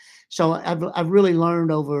for us. So I've really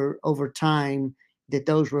learned over time that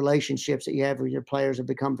those relationships that you have with your players have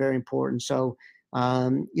become very important. So,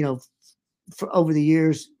 for over the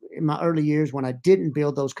years, in my early years, when I didn't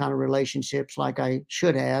build those kind of relationships like I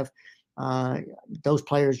should have, uh, those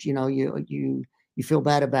players, you feel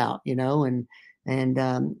bad about,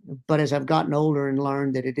 but as I've gotten older and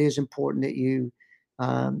learned that it is important that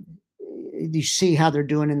um, you see how they're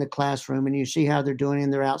doing in the classroom and you see how they're doing in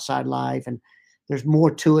their outside life, and there's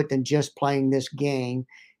more to it than just playing this game,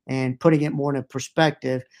 and putting it more in a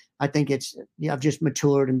perspective. I think I've just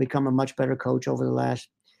matured and become a much better coach over the last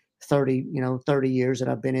 30 years that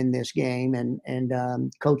I've been in this game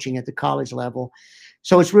and coaching at the college level.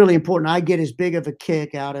 So it's really important. I get as big of a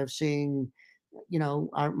kick out of seeing,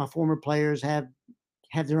 my former players have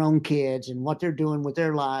their own kids and what they're doing with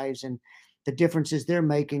their lives and the differences they're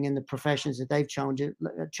making in the professions that they've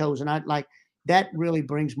chosen. I like that really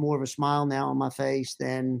brings more of a smile now on my face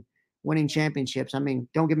than winning championships. I mean,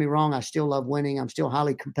 don't get me wrong. I still love winning. I'm still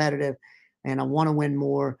highly competitive and I want to win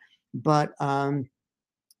more. But, the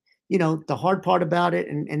hard part about it,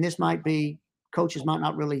 and this might be, coaches might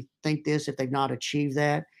not really think this if they've not achieved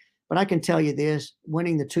that, but I can tell you this,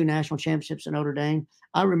 winning the 2 national championships at Notre Dame,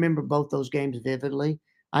 I remember both those games vividly.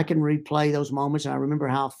 I can replay those moments, and I remember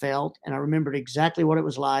how I felt, and I remembered exactly what it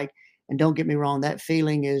was like. And don't get me wrong, that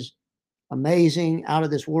feeling is amazing, out of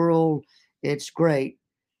this world. It's great.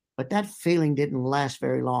 But that feeling didn't last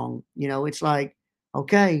very long. It's like,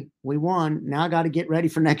 okay, we won. Now I got to get ready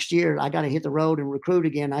for next year. I got to hit the road and recruit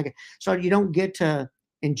again. So you don't get to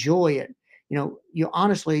enjoy it. You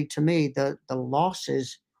honestly, to me, the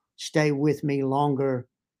losses stay with me longer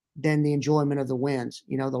than the enjoyment of the wins.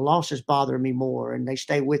 The losses bother me more and they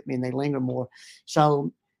stay with me and they linger more.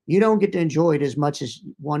 So you don't get to enjoy it as much as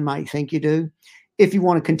one might think you do. If you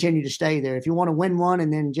want to continue to stay there, if you want to win one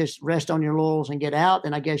and then just rest on your laurels and get out,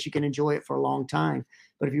 then I guess you can enjoy it for a long time.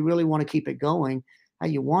 But if you really want to keep it going, how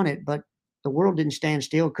you want it, but the world didn't stand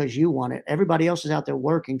still because you want it. Everybody else is out there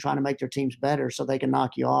working, trying to make their teams better so they can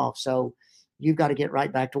knock you off. So you've got to get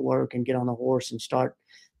right back to work and get on the horse and start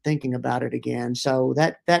thinking about it again. So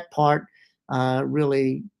that part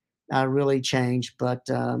really changed. But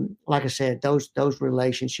like I said, those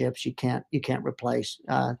relationships you can't replace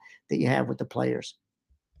that you have with the players.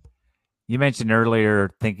 You mentioned earlier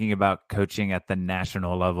thinking about coaching at the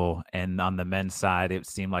national level, and on the men's side, it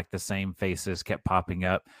seemed like the same faces kept popping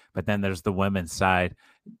up. But then there's the women's side.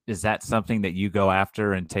 Is that something that you go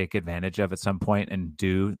after and take advantage of at some point and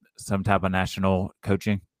do some type of national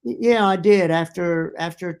coaching? Yeah, I did after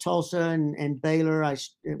Tulsa and Baylor.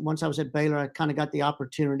 Once I was at Baylor, I kind of got the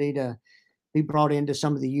opportunity to be brought into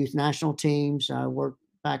some of the youth national teams. I worked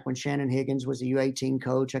back when Shannon Higgins was the U18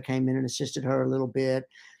 coach. I came in and assisted her a little bit.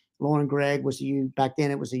 Lauren Gregg was back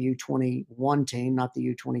then it was the U21 team, not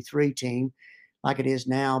the U23 team like it is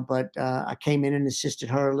now. But I came in and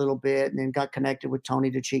assisted her a little bit and then got connected with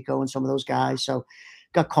Tony DeChico and some of those guys. So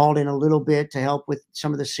got called in a little bit to help with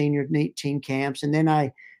some of the senior team camps. And then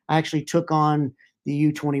I actually took on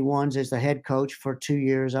the U21s as the head coach for 2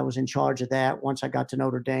 years. I was in charge of that once I got to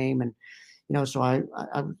Notre Dame. And, so I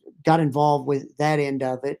got involved with that end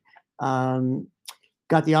of it.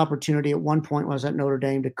 Got the opportunity at one point when I was at Notre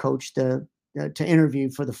Dame to coach to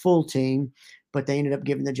interview for the full team, but they ended up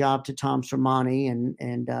giving the job to Tom Sermani, and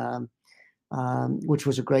which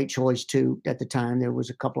was a great choice too. At the time, there was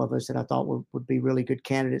a couple of us that I thought would be really good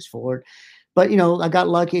candidates for it. But I got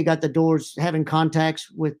lucky. I got the doors, having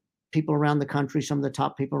contacts with people around the country, some of the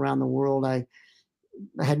top people around the world. I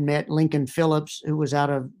had met Lincoln Phillips, who was out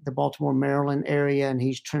of the Baltimore, Maryland area, and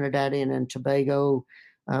he's Trinidadian and Tobago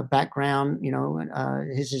background,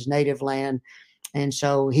 his native land. And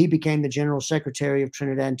so he became the general secretary of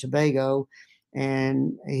Trinidad and Tobago,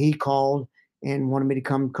 and he called and wanted me to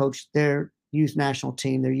come coach their youth national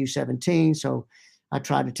team, their U17. So I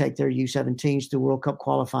tried to take their U17s to World Cup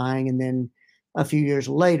qualifying. And then a few years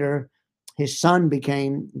later, his son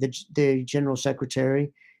became the general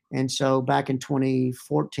secretary. And so back in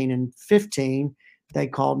 2014 and 15, they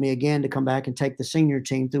called me again to come back and take the senior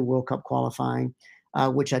team through World Cup qualifying,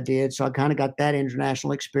 which I did. So I kind of got that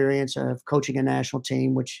international experience of coaching a national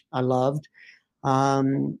team, which I loved.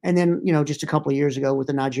 And then, just a couple of years ago with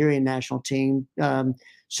the Nigerian national team,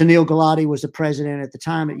 Sunil Gulati was the president at the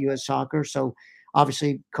time at U.S. Soccer. So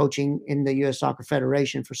obviously coaching in the U.S. Soccer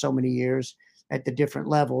Federation for so many years at the different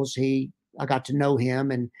levels. I got to know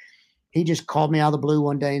him, and he just called me out of the blue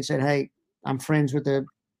one day and said, "Hey, I'm friends with the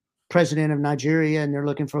president of Nigeria, and they're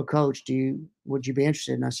looking for a coach. Would you be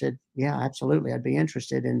interested?" And I said, "Yeah, absolutely, I'd be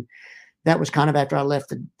interested." And that was kind of after I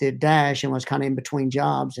left the Dash and was kind of in between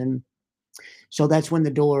jobs, and so that's when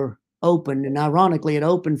the door opened. And ironically, it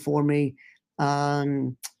opened for me.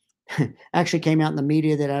 Um, actually came out in the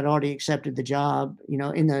media that I'd already accepted the job,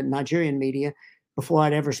 in the Nigerian media before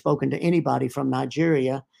I'd ever spoken to anybody from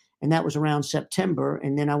Nigeria. And that was around September.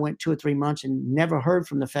 And then I went 2 or 3 months and never heard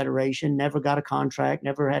from the Federation, never got a contract,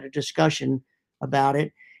 never had a discussion about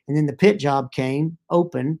it. And then the Pitt job came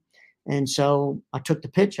open. And so I took the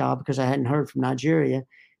Pitt job because I hadn't heard from Nigeria.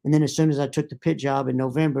 And then as soon as I took the Pitt job in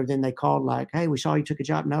November, then they called like, "Hey, we saw you took a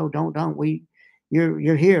job." "No, don't.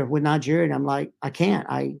 You're here with Nigeria." And I'm like, "I can't.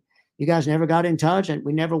 You guys never got in touch, and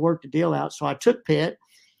we never worked a deal out." So I took Pitt,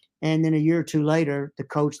 and then a year or two later, the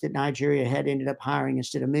coach that Nigeria had ended up hiring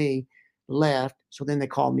instead of me left. So then they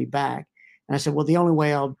called me back, and I said, "Well, the only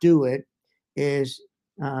way I'll do it is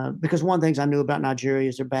because one of the things I knew about Nigeria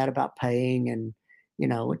is they're bad about paying, and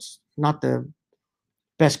it's not the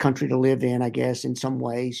best country to live in, I guess, in some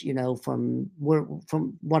ways, from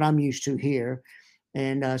what I'm used to here."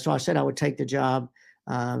 And so I said I would take the job,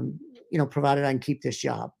 provided I can keep this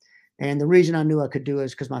job. And the reason I knew I could do it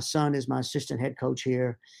is because my son is my assistant head coach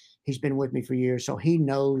here. He's been with me for years, so he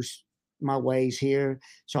knows my ways here.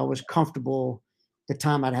 So I was comfortable the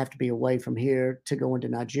time I'd have to be away from here to go into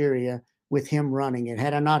Nigeria with him running it.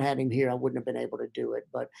 Had I not had him here, I wouldn't have been able to do it.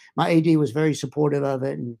 But my AD was very supportive of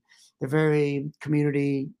it, and they're very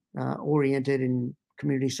community oriented and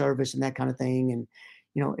community service and that kind of thing. And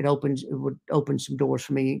it would open some doors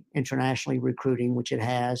for me internationally recruiting, which it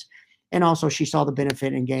has. And also she saw the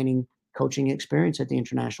benefit in gaining coaching experience at the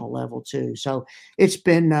international level too. So it's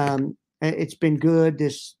been good.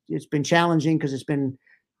 It's been challenging because it's been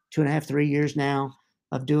 2.5, 3 years now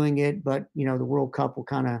of doing it. But the World Cup will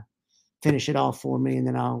kind of finish it off for me, and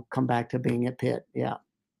then I'll come back to being at Pitt. Yeah.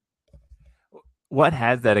 What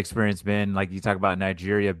has that experience been like? You talk about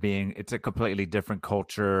Nigeria it's a completely different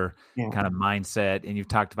culture, Yeah. kind of mindset, and you've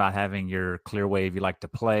talked about having your clear wave you like to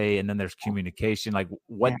play, and then there's communication. Like, Yeah.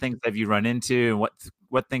 what things have you run into, and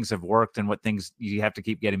what things have worked, and what things you have to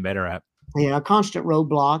keep getting better at? Yeah, constant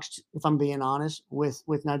roadblocks, if I'm being honest, with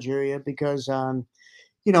Nigeria, because I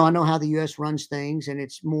know how the U.S. runs things, and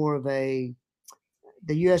it's more of the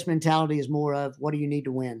U.S. mentality is more of, what do you need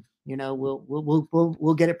to win?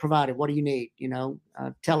 We'll get it provided. What do you need?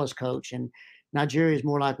 Tell us, coach. And Nigeria is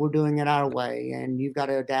more like, we're doing it our way, and you've got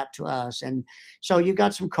to adapt to us. And so you've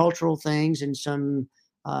got some cultural things and some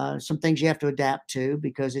things you have to adapt to,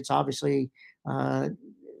 because it's obviously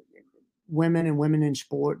women and women in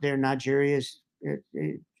sport there in Nigeria's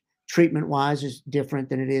treatment wise is different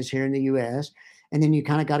than it is here in the U.S. And then you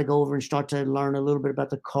kind of got to go over and start to learn a little bit about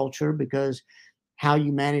the culture, because how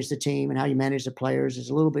you manage the team and how you manage the players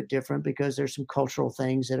is a little bit different, because there's some cultural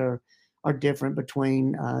things that are different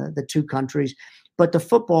between the two countries. But the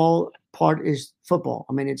football part is football.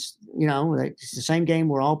 I mean, it's it's the same game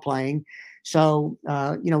we're all playing. So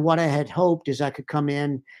what I had hoped is I could come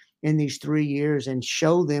in these 3 years and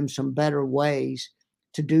show them some better ways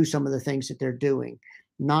to do some of the things that they're doing,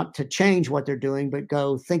 not to change what they're doing, but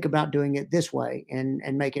go think about doing it this way and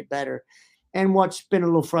make it better. And what's been a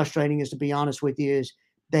little frustrating is, to be honest with you, is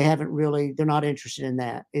they're not interested in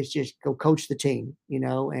that. It's just go coach the team,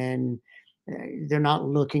 and they're not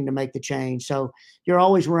looking to make the change. So you're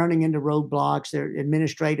always running into roadblocks. There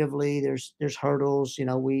administratively, there's hurdles.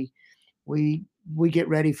 We get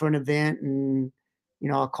ready for an event, and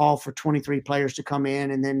I'll call for 23 players to come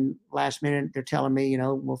in, and then last minute they're telling me,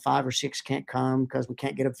 well, 5 or 6 can't come because we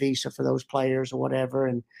can't get a visa for those players or whatever.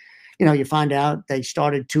 And you find out they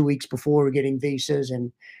started 2 weeks before getting visas,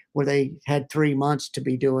 and where they had 3 months to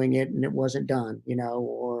be doing it and it wasn't done,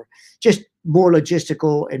 or just more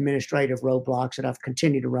logistical administrative roadblocks that I've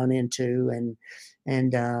continued to run into.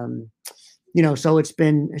 So it's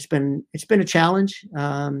been a challenge.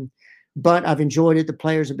 But I've enjoyed it. The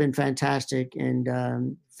players have been fantastic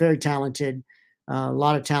and very talented. A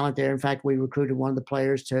lot of talent there. In fact, we recruited one of the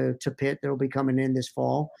players to Pitt that will be coming in this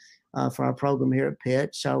fall for our program here at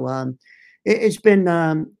Pitt. So it's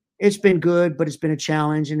been good, but it's been a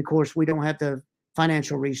challenge. And of course, we don't have the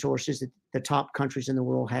financial resources that the top countries in the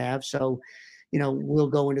world have. So, we'll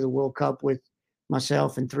go into the World Cup with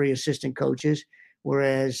myself and 3 assistant coaches,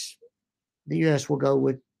 whereas the U.S. will go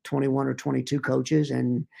with 21 or 22 coaches,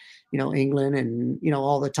 and England and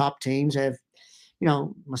all the top teams have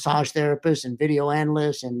massage therapists and video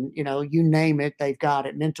analysts and, you name it, they've got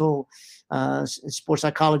it, mental, sports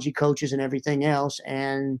psychology coaches and everything else.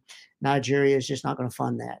 And Nigeria is just not going to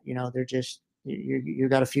fund that. They're just, you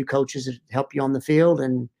got a few coaches that help you on the field,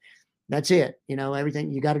 and that's it.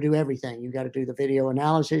 Everything, you got to do everything. You got to do the video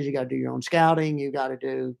analysis. You got to do your own scouting. You got to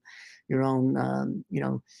do your own,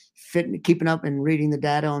 keeping up and reading the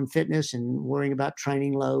data on fitness and worrying about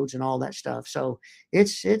training loads and all that stuff. So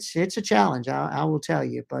it's a challenge. I will tell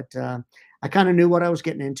you, but I kind of knew what I was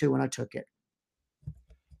getting into when I took it.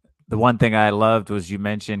 The one thing I loved was you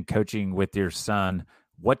mentioned coaching with your son.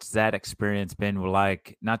 What's that experience been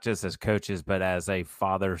like, not just as coaches, but as a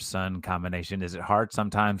father-son combination? Is it hard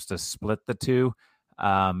sometimes to split the two?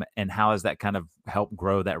 And how has that kind of helped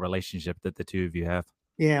grow that relationship that the two of you have?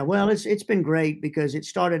 Yeah, well, it's been great because it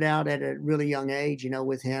started out at a really young age,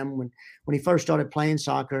 with him when he first started playing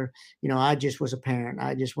soccer. I just was a parent.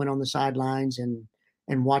 I just went on the sidelines and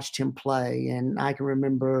watched him play. And I can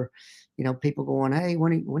remember, people going, "Hey,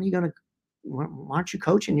 when are you gonna? Why aren't you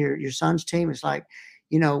coaching your son's team?" It's like,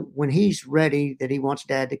 when he's ready that he wants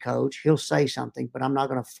dad to coach, he'll say something, but I'm not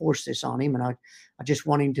going to force this on him. And I just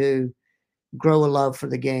want him to grow a love for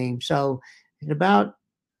the game. So at about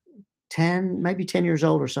 10, maybe 10 years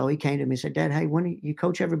old or so, he came to me and said, "Dad, hey, when you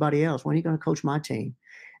coach everybody else, when are you going to coach my team?"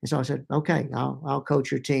 And so I said, "Okay, I'll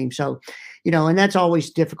coach your team." So, and that's always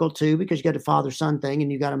difficult too, because you got the father-son thing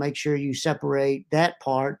and you got to make sure you separate that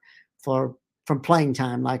part from playing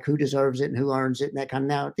time, like who deserves it and who earns it and that kind of.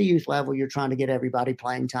 Now at the youth level, you're trying to get everybody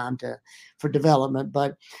playing time for development,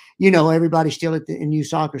 but everybody's still in youth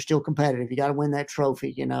soccer, still competitive. You got to win that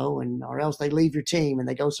trophy, and or else they leave your team and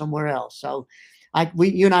they go somewhere else. So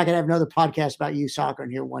you and I could have another podcast about youth soccer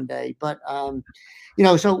in here one day, but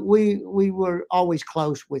so we were always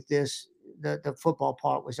close with this. The football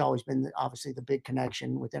part was always been obviously the big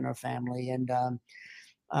connection within our family, and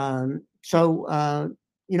so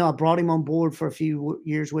I brought him on board for a few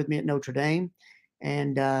years with me at Notre Dame,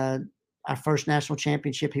 and our first national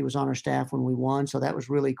championship, he was on our staff when we won. So that was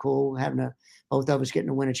really cool, both of us getting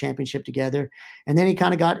to win a championship together. And then he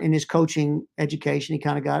kind of got in his coaching education. He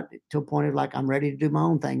kind of got to a point of like, I'm ready to do my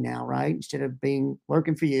own thing now, right? Instead of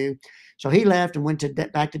working for you. So he left and went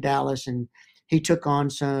back to Dallas, and he took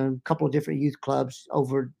on some couple of different youth clubs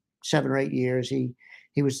over 7 or 8 years. He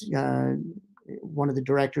was one of the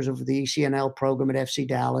directors of the ECNL program at FC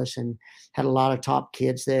Dallas and had a lot of top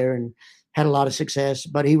kids there and had a lot of success,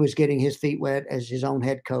 but he was getting his feet wet as his own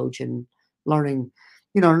head coach and learning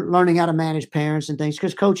how to manage parents and things,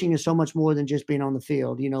 because coaching is so much more than just being on the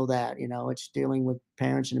field. It's dealing with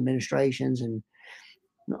parents and administrations and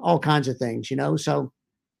all kinds of things, so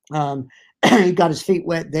he got his feet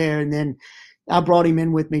wet there. And then I brought him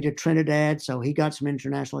in with me to Trinidad. So he got some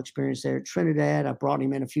international experience there at Trinidad. I brought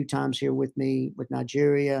him in a few times here with me with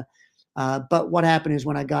Nigeria. But what happened is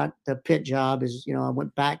when I got the Pitt job is, I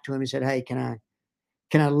went back to him and said, "Hey, can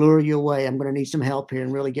I lure you away? I'm going to need some help here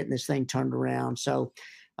and really getting this thing turned around." So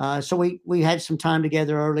we had some time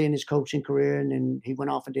together early in his coaching career, and then he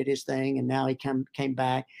went off and did his thing, and now he came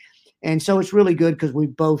back. And so it's really good because we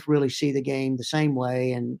both really see the game the same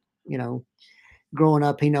way. And, growing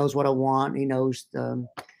up, he knows what I want. He knows the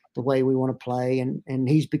way we want to play, and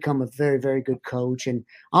he's become a very, very good coach. And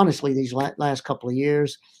honestly, these last couple of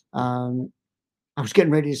years, I was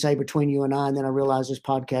getting ready to say between you and I, and then I realized this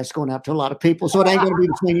podcast is going out to a lot of people, so it ain't going to be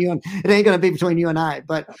between you and it ain't going to be between you and I.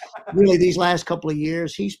 But really, these last couple of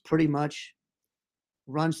years, he's pretty much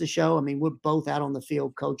runs the show. I mean, we're both out on the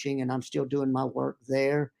field coaching, and I'm still doing my work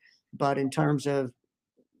there. But in terms of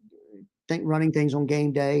running things on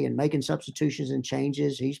game day and making substitutions and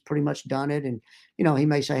changes, he's pretty much done it. And he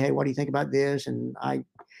may say, "Hey, what do you think about this?" And I'll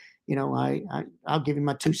give him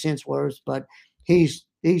my 2 cents worth. But he's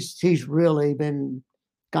really been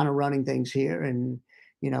kind of running things here, and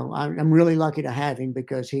I'm really lucky to have him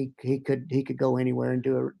because he could go anywhere and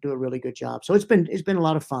do a really good job. So it's been a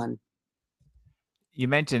lot of fun. You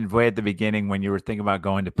mentioned way at the beginning when you were thinking about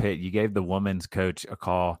going to Pitt, you gave the women's coach a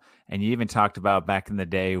call, and you even talked about back in the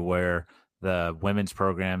day where the women's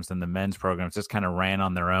programs and the men's programs just kind of ran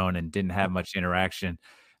on their own and didn't have much interaction.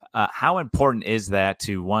 How important is that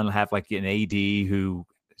to one, have like an AD who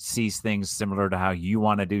sees things similar to how you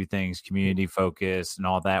want to do things, community focus and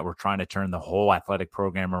all that? We're trying to turn the whole athletic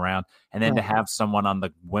program around, and then to have someone on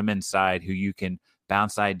the women's side who you can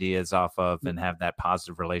bounce ideas off of and have that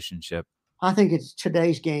positive relationship. I think it's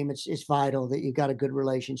today's game. It's vital that you've got a good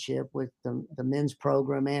relationship with the men's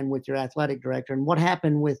program and with your athletic director. And what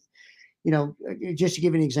happened with, just to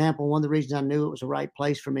give you an example, one of the reasons I knew it was the right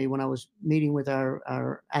place for me when I was meeting with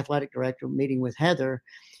our athletic director, meeting with Heather,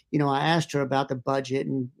 I asked her about the budget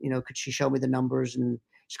and, could she show me the numbers and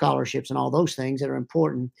scholarships and all those things that are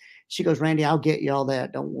important. She goes, Randy, I'll get you all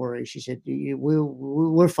that. Don't worry. She said,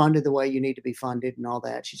 we're funded the way you need to be funded and all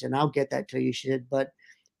that. She said, and I'll get that to you. She said, but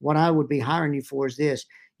what I would be hiring you for is this.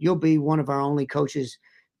 You'll be one of our only coaches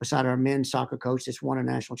beside our men's soccer coach that's won a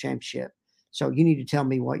national championship. So you need to tell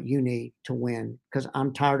me what you need to win, because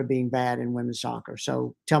I'm tired of being bad in women's soccer.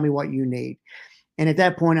 So tell me what you need. And at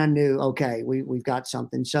that point, I knew, okay, we've got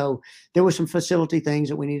something. So there were some facility things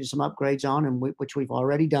that we needed some upgrades on, and which we've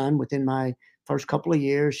already done within my first couple of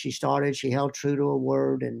years. She held true to her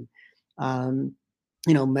word and,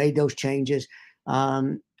 made those changes.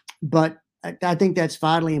 But I think that's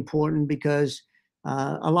vitally important because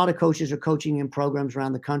a lot of coaches are coaching in programs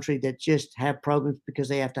around the country that just have programs because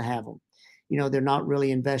they have to have them. They're not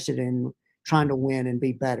really invested in trying to win and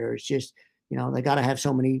be better. It's just, they got to have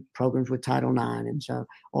so many programs with Title IX, and so,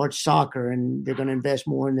 or it's soccer, and they're going to invest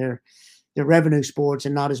more in their revenue sports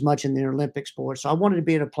and not as much in their Olympic sports. So I wanted to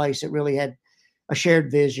be at a place that really had a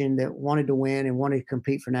shared vision, that wanted to win and wanted to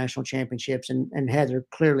compete for national championships. And Heather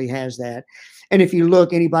clearly has that. And if you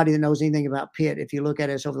look, anybody that knows anything about Pitt, if you look at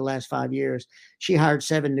us over the last 5 years, she hired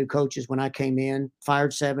 7 new coaches when I came in,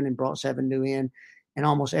 fired 7 and brought 7 new in. And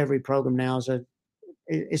almost every program now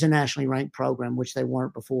is a nationally ranked program, which they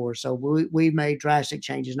weren't before. So we made drastic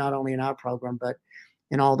changes, not only in our program, but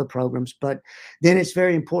in all the programs. But then it's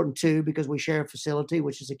very important too, because we share a facility,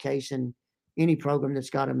 which is the case in any program that's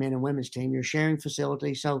got a men and women's team. You're sharing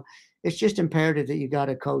facility. So it's just imperative that you got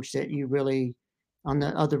a coach that you really in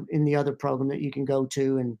the other program that you can go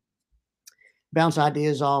to and bounce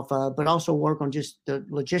ideas off, but also work on just the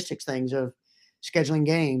logistics things of scheduling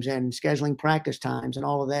games and scheduling practice times and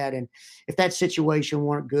all of that. And if that situation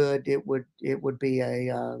weren't good, it would be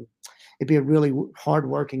it'd be a really hard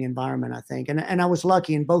working environment, I think. And I was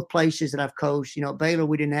lucky in both places that I've coached. At Baylor,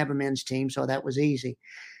 we didn't have a men's team, so that was easy.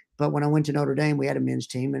 But when I went to Notre Dame, we had a men's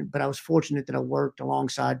team. But I was fortunate that I worked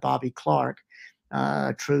alongside Bobby Clark,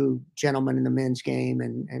 a true gentleman in the men's game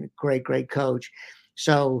and a great, great coach.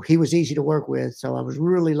 So he was easy to work with. So I was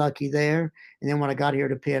really lucky there. And then when I got here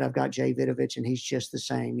to Pitt, I've got Jay Vidovich, and he's just the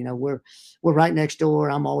same. We're right next door.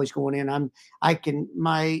 I'm always going in.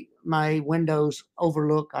 My windows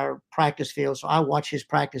overlook our practice field, so I watch his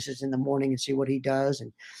practices in the morning and see what he does.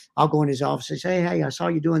 And I'll go in his office and say, hey, I saw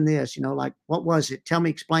you doing this. Like, what was it?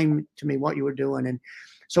 Explain to me what you were doing. And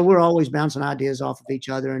so we're always bouncing ideas off of each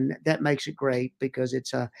other, and that makes it great because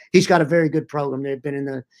he's got a very good program. They've been in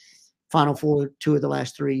the Final Four 2 of the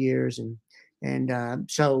last 3 years,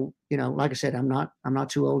 and so like I said, I'm not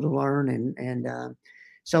too old to learn, and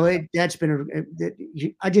so that's been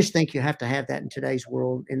I just think you have to have that in today's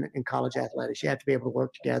world in college athletics. You have to be able to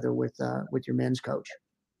work together with your men's coach.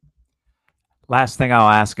 Last thing I'll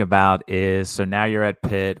ask about is, so now you're at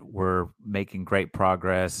Pitt, we're making great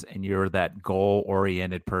progress, and you're that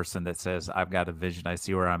goal-oriented person that says, I've got a vision, I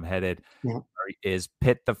see where I'm headed. Yeah. Is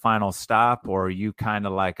Pitt the final stop, or are you kind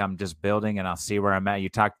of like, I'm just building and I'll see where I'm at? You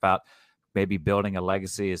talked about maybe building a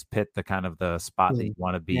legacy. Is Pitt the kind of the spot that you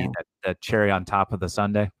want to be, that cherry on top of the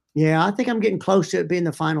sundae? Yeah, I think I'm getting close to it being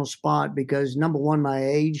the final spot because, number one, my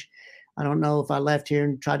age. I don't know if I left here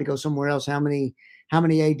and tried to go somewhere else, how many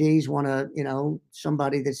ADs want to,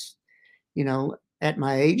 somebody that's, at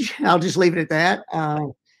my age. I'll just leave it at that.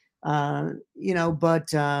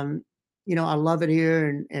 But I love it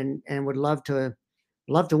here and would love to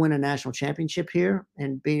win a national championship here,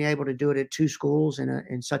 and being able to do it at 2 schools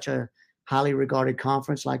in such a highly regarded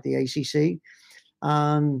conference like the ACC.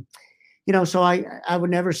 So I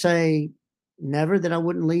would never say never that I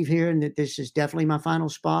wouldn't leave here and that this is definitely my final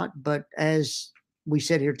spot. But as we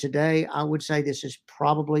sit here today, I would say this is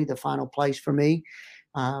probably the final place for me,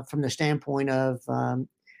 from the standpoint of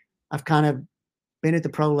I've kind of been at the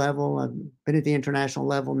pro level. I've been at the international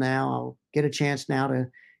level now. I'll get a chance now to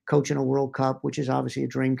coach in a World Cup, which is obviously a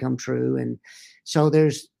dream come true. And so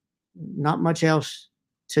there's not much else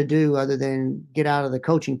to do other than get out of the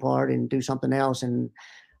coaching part and do something else. And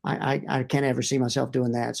I can't ever see myself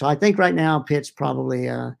doing that. So I think right now Pitt's probably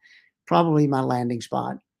my landing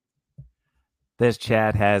spot. This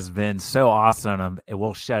chat has been so awesome.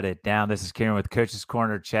 We'll shut it down. This is Kieran with Coach's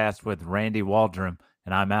Corner Chats with Randy Waldrum,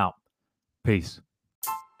 and I'm out. Peace.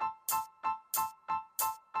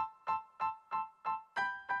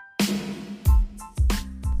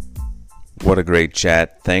 What a great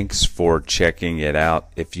chat. Thanks for checking it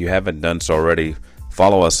out. If you haven't done so already,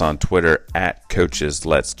 follow us on Twitter at Coaches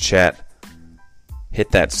Let's Chat. Hit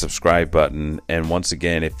that subscribe button. And once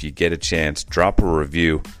again, if you get a chance, drop a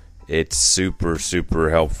review. It's super, super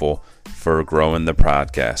helpful for growing the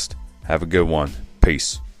podcast. Have a good one.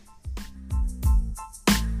 Peace.